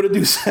 damage. I'm going to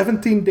do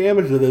 17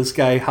 damage to this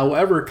guy.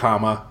 However,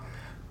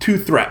 2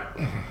 threat.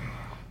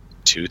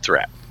 2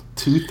 threat.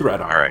 2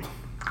 threat. All right.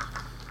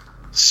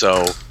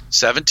 So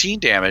 17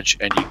 damage,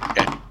 and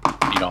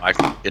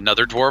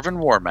another Dwarven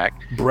War Mech.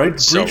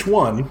 Breach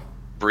 1.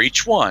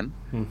 Breach 1.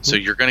 So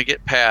you're going to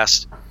get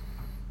past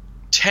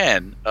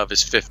 10 of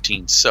his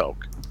 15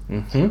 soak.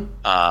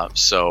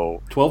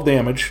 So 12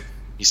 damage.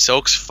 he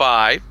soaks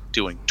 5,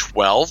 doing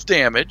 12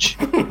 damage.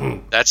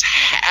 That's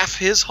half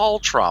his hull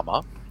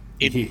trauma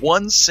in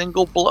one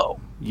single blow.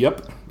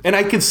 Yep. And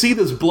I can see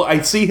this blow. I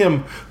see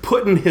him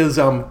putting his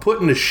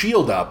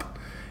shield up,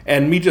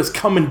 and me just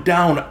coming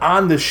down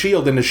on the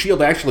shield, and the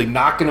shield actually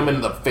knocking him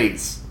into the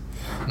face,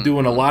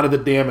 doing a lot of the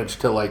damage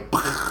to like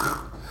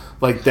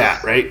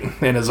that, right?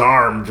 And his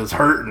arm just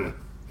hurting.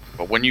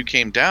 But when you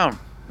came down,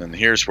 then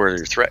here's where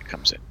your threat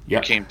comes in.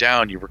 Yep. You came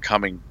down, you were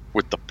coming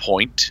with the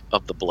point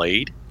of the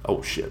blade.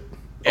 Oh shit.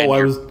 And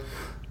I was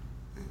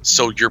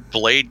so your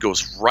blade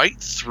goes right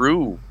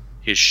through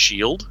his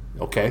shield,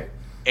 okay.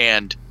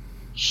 and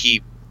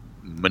he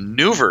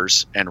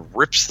maneuvers and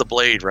rips the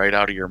blade right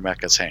out of your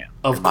mecha's hand.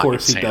 Of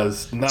course he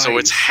does. Nice. So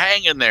it's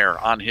hanging there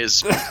on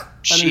his on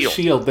shield. his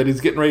shield that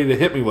he's getting ready to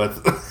hit me with.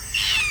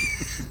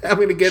 I'm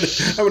gonna get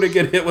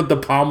hit with the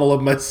pommel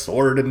of my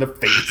sword in the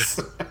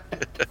face.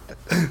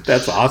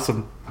 That's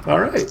awesome. All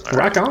right,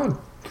 rock on.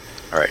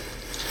 All right.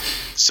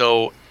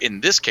 So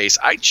in this case,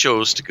 I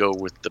chose to go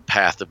with the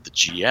path of the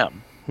GM,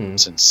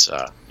 since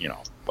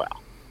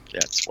well,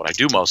 that's what I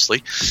do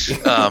mostly.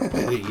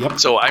 Yep.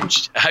 So I'm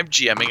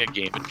GMing a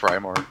game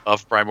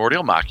of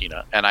Primordial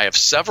Machina, and I have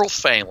several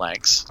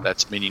phalanx,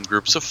 that's minion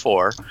groups of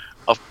 4,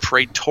 of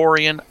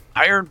Praetorian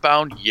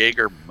Ironbound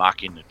Jaeger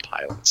Machina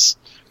pilots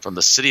from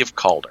the city of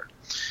Calder.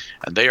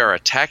 And they are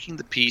attacking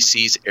the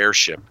PC's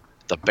airship,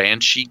 the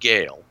Banshee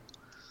Gale,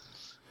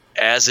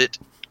 as it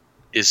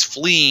is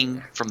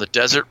fleeing from the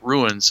desert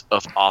ruins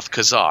of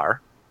Oth-Khazar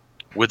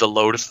with a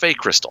load of Fey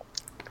Crystal.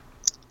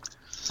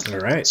 All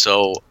right.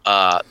 So,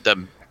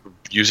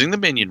 using the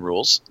minion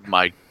rules,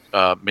 my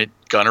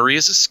gunnery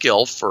is a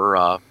skill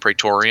for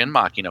Praetorian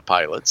Machina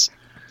pilots.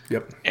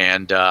 Yep.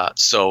 And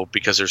so,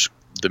 because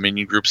the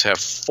minion groups have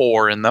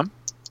 4 in them,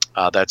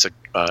 that's an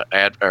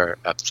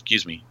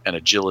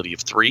agility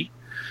of 3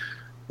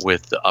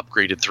 with the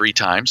upgraded 3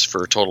 times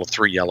for a total of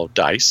 3 yellow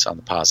dice on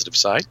the positive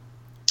side.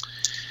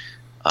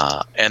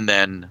 And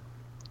then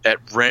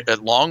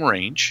at long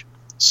range,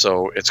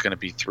 so it's going to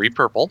be 3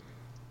 purple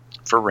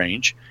for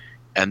range.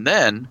 And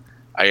then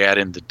I add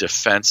in the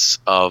defense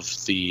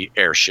of the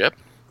airship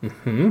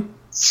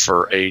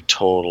for a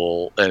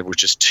total,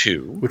 which is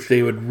 2. Which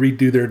they would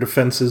redo their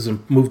defenses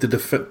and move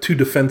the 2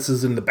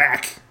 defenses in the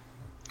back.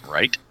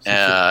 Right.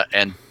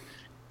 And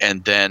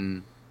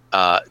then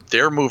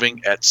they're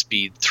moving at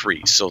speed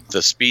 3. So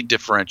the speed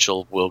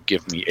differential will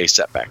give me a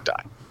setback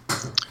die.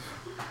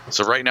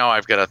 So right now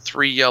I've got a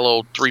 3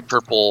 yellow, 3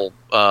 purple,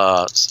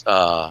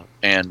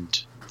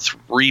 and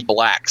 3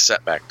 black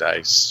setback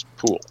dice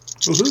pool.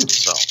 Woohoo.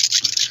 So,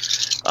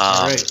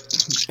 all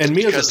right. And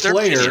me as a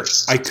player,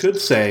 I could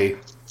say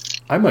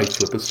I might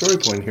flip a story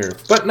point here,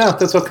 but no,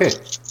 that's okay.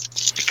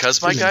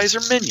 Because my guys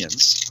are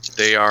minions,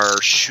 they are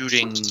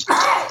shooting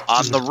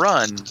on the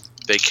run.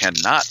 They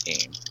cannot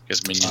aim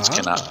because minions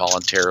cannot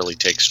voluntarily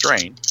take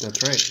strain.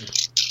 That's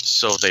right.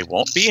 So they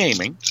won't be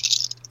aiming.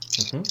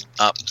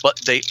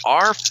 But they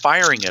are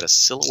firing at a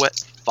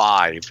Silhouette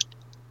 5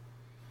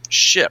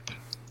 ship,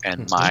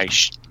 and my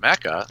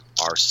mecha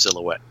are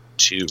Silhouette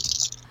 2.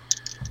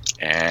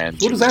 And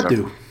what does that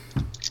do?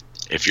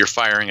 If you're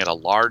firing at a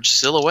large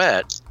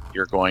silhouette,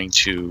 you're going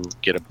to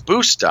get a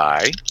boost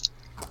die.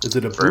 Is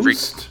it a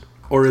boost?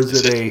 Or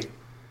is it a...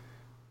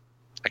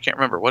 I can't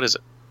remember. What is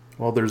it?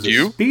 Well, there's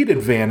a speed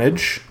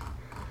advantage.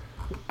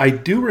 I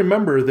do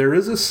remember there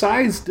is a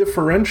size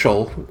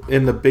differential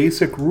in the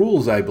basic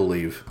rules, I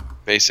believe.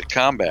 Basic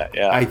combat,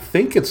 yeah. I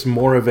think it's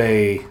more of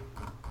a...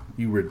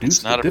 You reduce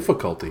the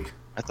difficulty.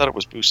 I thought it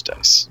was boost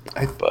dice.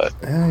 But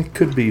it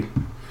could be.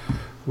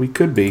 We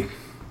could be.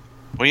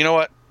 Well, you know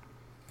what?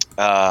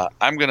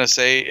 I'm going to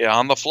say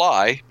on the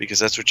fly, because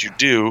that's what you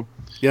do.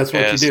 Yeah, that's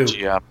what you do.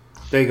 GM.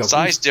 There you go.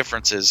 Size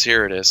differences.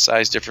 Here it is.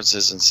 Size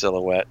differences in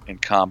silhouette in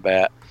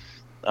combat.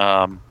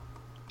 I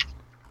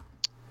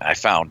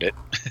found it.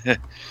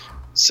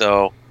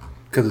 So.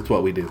 Because it's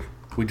what we do.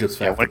 We just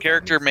when a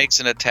character makes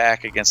an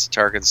attack against a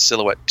target's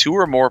silhouette 2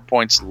 or more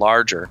points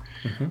larger,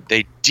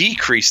 they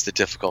decrease the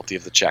difficulty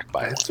of the check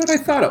by 1. That's what I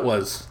thought it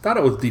was.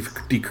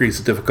 Decrease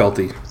the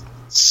difficulty.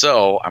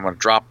 So I'm going to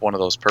drop one of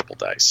those purple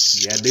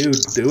dice. Yeah, dude,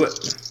 do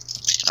it.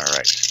 All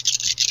right.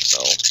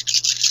 So,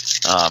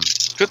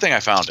 good thing I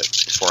found it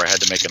before I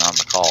had to make it on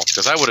the call,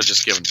 because I would have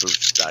just given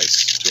boost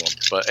dice to them.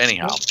 But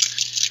anyhow,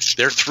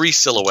 they're 3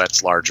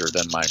 silhouettes larger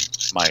than my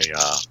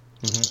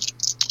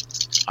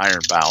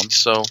Ironbound,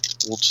 so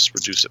we'll just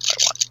reduce it by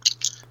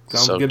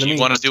 1. Sounds good to me. Do you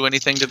want to do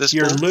anything to this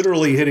You're pool?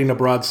 literally hitting the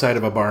broadside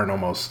of a barn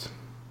almost.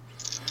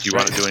 Do you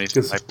want to do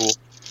anything to my pool?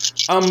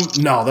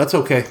 No, that's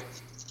okay.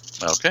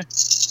 Okay.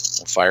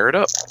 We'll fire it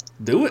up.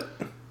 Do it.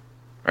 All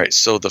right,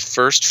 so the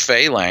first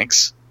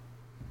phalanx,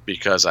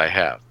 because I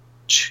have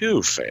 2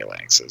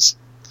 phalanxes,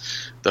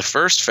 the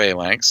first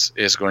phalanx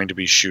is going to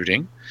be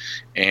shooting,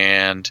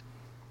 and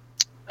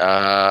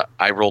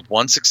I rolled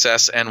 1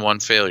 success and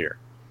 1 failure.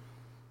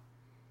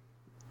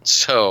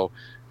 So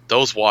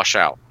those wash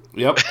out.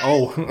 Yep.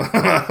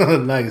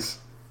 Oh, nice.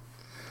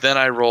 Then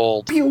I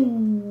rolled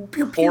pew,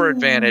 pew, 4 pew.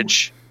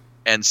 advantage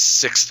and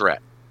 6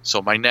 threat.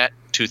 So my net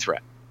 2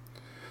 threat.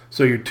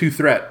 So you're 2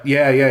 threat.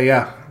 Yeah.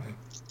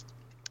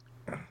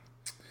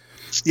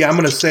 Yeah, I'm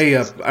gonna say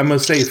a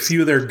few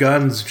of their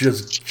guns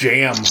just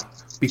jam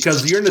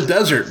because you're in the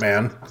desert,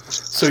 man.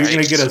 So you're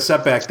gonna get a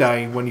setback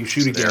die when you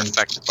shoot again. They're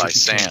affected by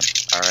sand.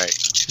 All right.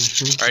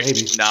 All right.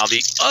 Maybe. Now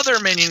the other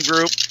minion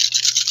group.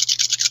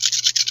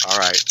 All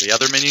right. The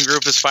other minion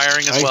group is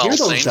firing as well. I hear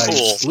those Same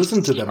dice. pool.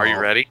 Listen to them. Are you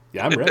ready?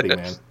 Yeah, I'm ready,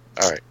 man.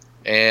 All right.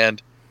 And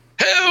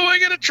I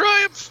got a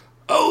triumph.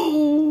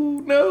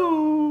 Oh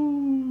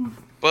no!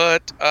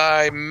 But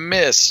I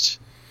missed.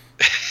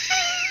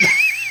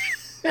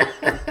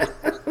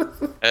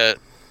 I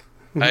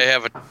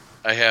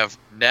have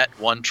net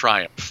 1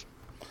 triumph.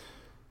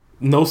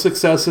 No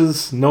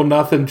successes, no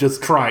nothing,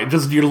 just try.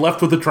 Just you're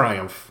left with a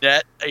triumph.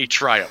 Net a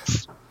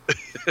triumph.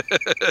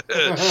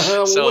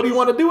 So, what do you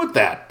want to do with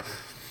that?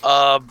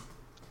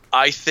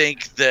 I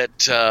think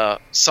that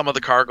some of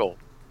the cargo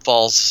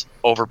falls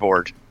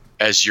overboard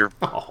as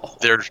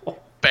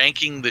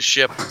banking the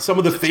ship. Some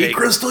of the fake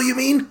crystal, you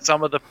mean?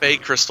 Some of the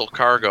fake crystal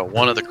cargo.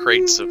 One of the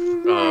crates of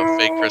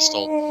fake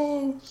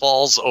crystal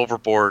falls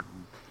overboard,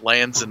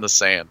 lands in the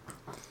sand.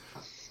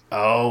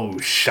 Oh,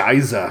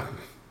 Shiza.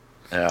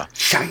 Yeah.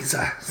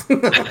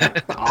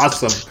 Shiza.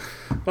 Awesome.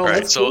 Oh, Right,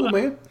 that's so cool,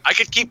 man. I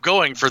could keep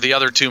going for the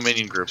other 2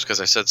 minion groups because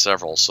I said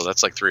several, so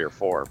that's like 3 or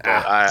 4.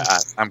 But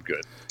I'm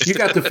good. You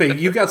got the fake.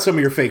 You got some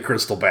of your fake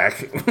crystal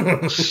back.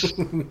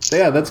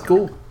 Yeah, that's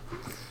cool.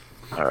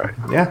 All right.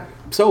 Yeah.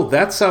 So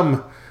that's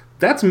mecha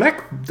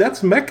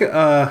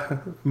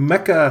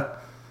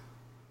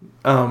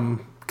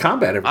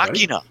combat,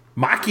 everybody.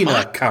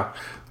 Machina.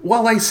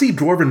 Well, I see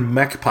Dwarven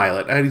Mech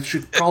Pilot. I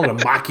should call it a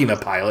Machina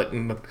Pilot.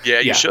 And,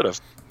 Yeah, you should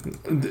have.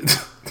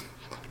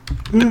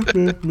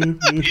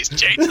 He's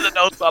changing the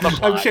notes on the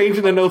fly. I'm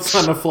changing the notes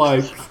on the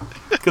fly.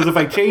 Because if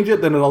I change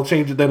it, then it'll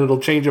change in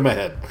my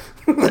head.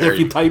 If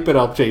you type it,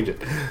 I'll change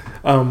it.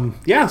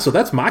 Yeah, so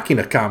that's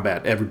Machina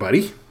combat,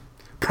 everybody.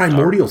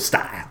 Primordial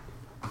style.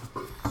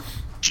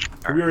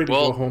 Are we ready to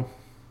go home?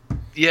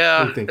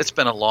 Yeah, it's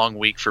been a long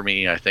week for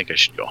me. I think I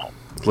should go home.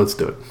 Let's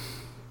do it.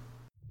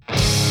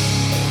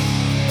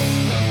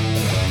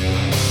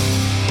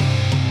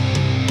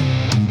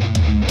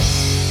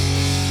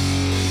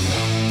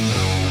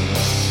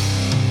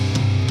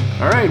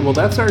 All right, well,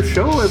 that's our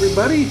show,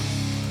 everybody.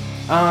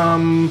 I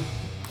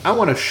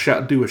want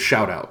to do a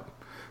shout out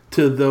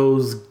to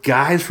those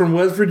guys from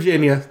West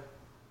Virginia,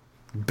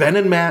 Ben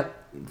and Matt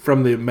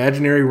from the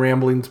Imaginary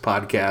Ramblings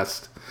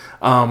podcast.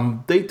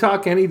 They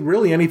talk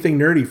really anything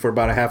nerdy for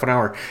about a half an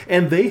hour,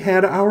 and they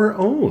had our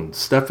own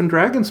Stefan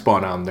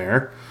Dragonspawn on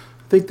there.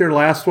 I think their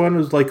last one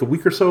was like a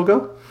week or so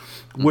ago,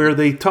 where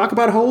they talk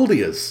about how old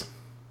he is.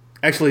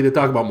 Actually, they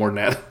talk about more than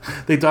that.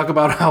 They talk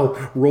about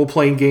how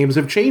role-playing games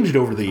have changed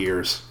over the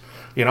years.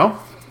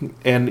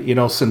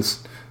 And,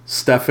 since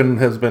Stefan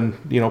has been,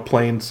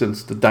 playing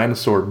since the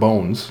dinosaur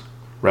Bones,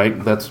 right?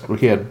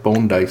 He had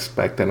bone dice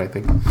back then, I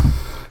think.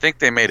 I think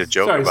they made a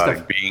joke about Steph.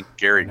 him being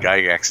Gary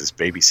Gygax's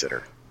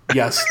babysitter.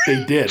 Yes,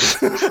 they did.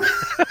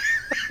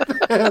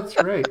 That's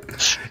right.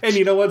 And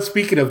you know what?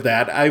 Speaking of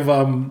that, I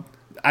haven't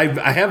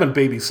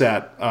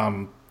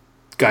babysat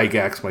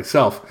Gygax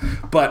myself,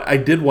 but I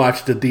did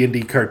watch the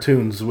D&D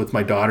cartoons with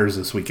my daughters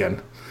this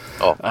weekend.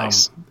 Oh,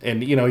 nice.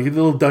 And, you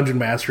little dungeon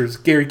masters,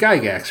 Gary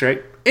Gygax,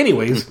 right?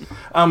 Anyways,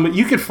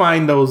 you could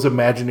find the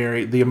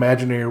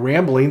imaginary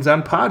ramblings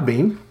on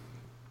Podbean.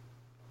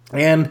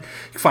 And you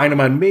can find them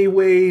on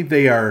Mayway.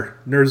 They are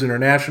Nerds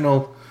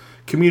International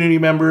community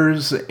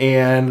members,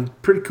 and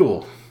pretty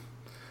cool.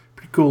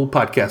 Pretty cool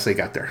podcast they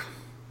got there.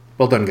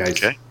 Well done,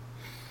 guys. Okay.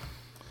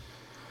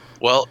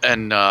 Well,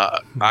 and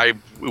I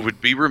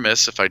would be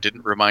remiss if I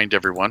didn't remind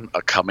everyone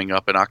coming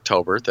up in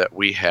October that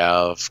we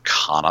have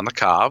Con on the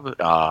Cob.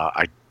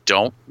 I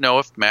don't know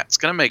if Matt's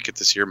going to make it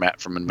this year, Matt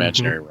from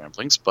Imaginary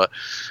Ramblings, but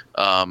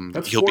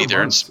he'll be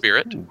there in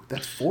spirit. Ooh,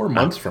 that's 4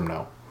 months from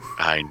now.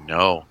 I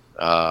know.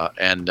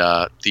 And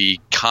the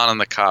Con on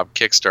the Cob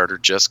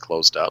Kickstarter just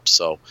closed up,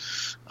 so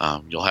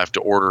you'll have to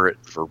order it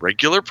for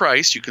regular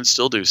price. You can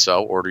still do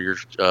so. Order your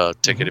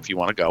ticket if you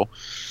want to go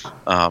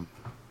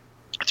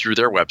through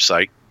their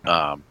website.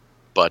 Yeah.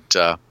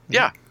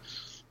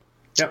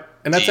 Yep.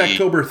 And that's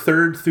October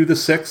 3rd through the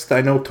 6th.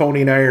 I know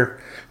Tony and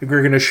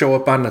we're going to show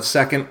up on the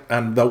 2nd,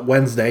 on the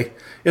Wednesday.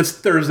 It's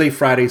Thursday,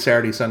 Friday,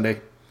 Saturday,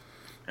 Sunday.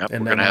 Yep.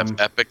 And we're going to have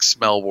Epic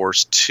Smell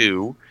Wars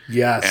 2.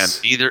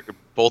 Yes. And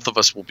both of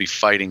us will be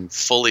fighting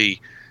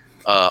fully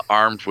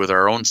armed with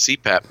our own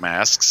CPAP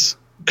masks.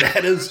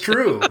 That is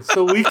true.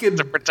 So we can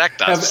to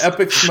protect us. Have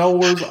Epic Smell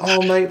Wars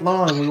all night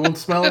long. We won't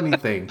smell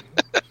anything.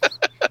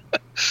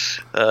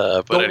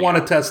 Don't want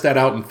to test that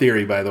out in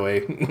theory, by the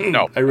way.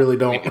 No. I really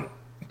don't.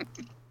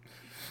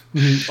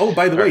 Oh,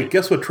 by the way,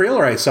 guess what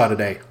trailer I saw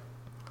today?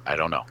 I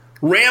don't know.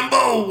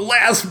 Rambo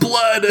Last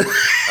Blood.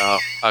 Oh,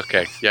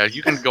 okay. Yeah,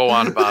 you can go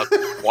on about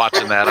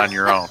watching that on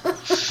your own. Man,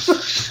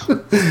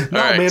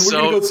 we're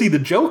going to go see the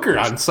Joker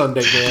on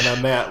Sunday, man,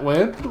 on that.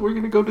 We're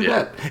going to go do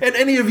that. And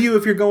any of you,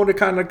 if you're going to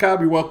Con on the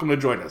Cob, you're welcome to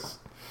join us.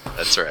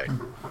 That's right. All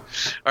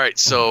right,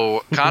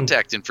 so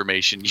contact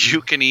information. You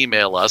can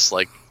email us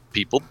like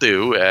people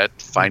do at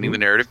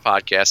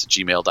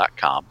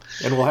findingthenarrativepodcast@gmail.com.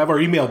 And we'll have our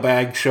email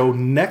bag show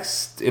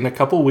next in a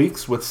couple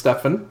weeks with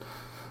Stefan.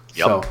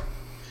 Yep.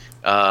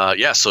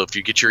 So if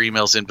you get your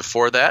emails in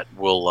before that,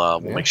 we'll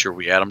make sure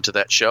we add them to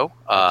that show.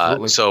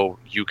 So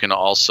you can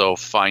also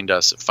find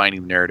us at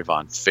Finding the Narrative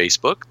on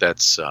Facebook.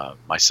 That's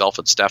myself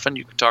and Stefan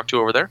you can talk to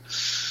over there.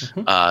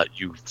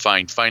 You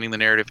find Finding the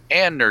Narrative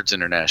and Nerds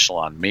International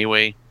on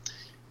Mayway.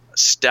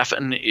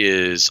 Stefan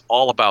is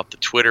all about the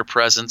Twitter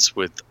presence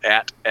with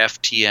at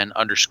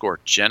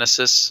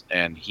 @FTN_Genesis,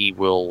 and he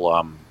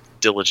will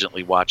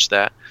diligently watch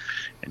that.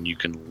 And you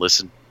can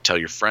tell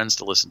your friends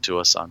to listen to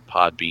us on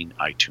Podbean,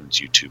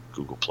 iTunes, YouTube,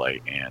 Google Play,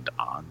 and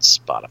on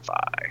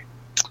Spotify.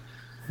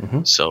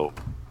 So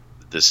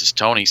this is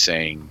Tony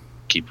saying,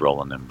 keep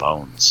rolling them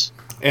bones.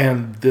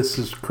 And this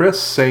is Chris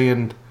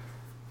saying,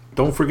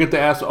 don't forget to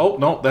ask. Oh,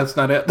 no, that's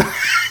not it.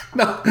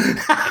 No,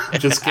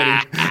 I'm just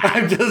kidding.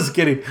 I'm just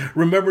kidding.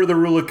 Remember the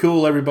rule of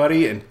cool,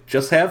 everybody, and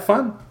just have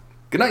fun.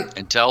 Good night.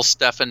 And tell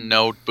Stefan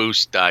no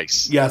boost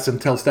dice. Yes,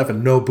 and tell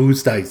Stefan no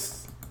boost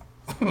dice.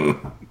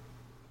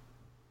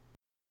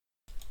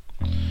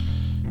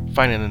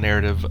 Finding the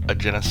Narrative, a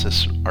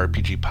Genesis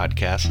RPG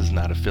podcast, is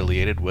not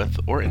affiliated with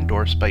or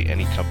endorsed by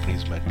any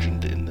companies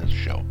mentioned in this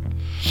show.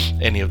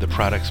 Any of the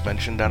products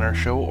mentioned on our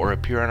show or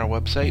appear on our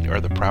website are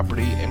the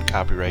property and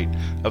copyright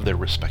of their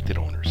respected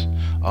owners.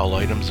 All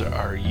items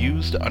are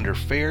used under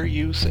fair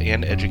use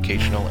and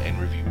educational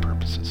and review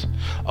purposes.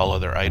 All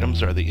other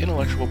items are the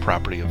intellectual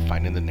property of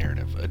Finding the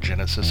Narrative, a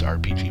Genesis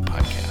RPG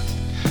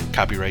podcast.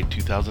 Copyright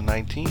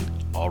 2019,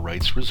 all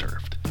rights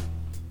reserved.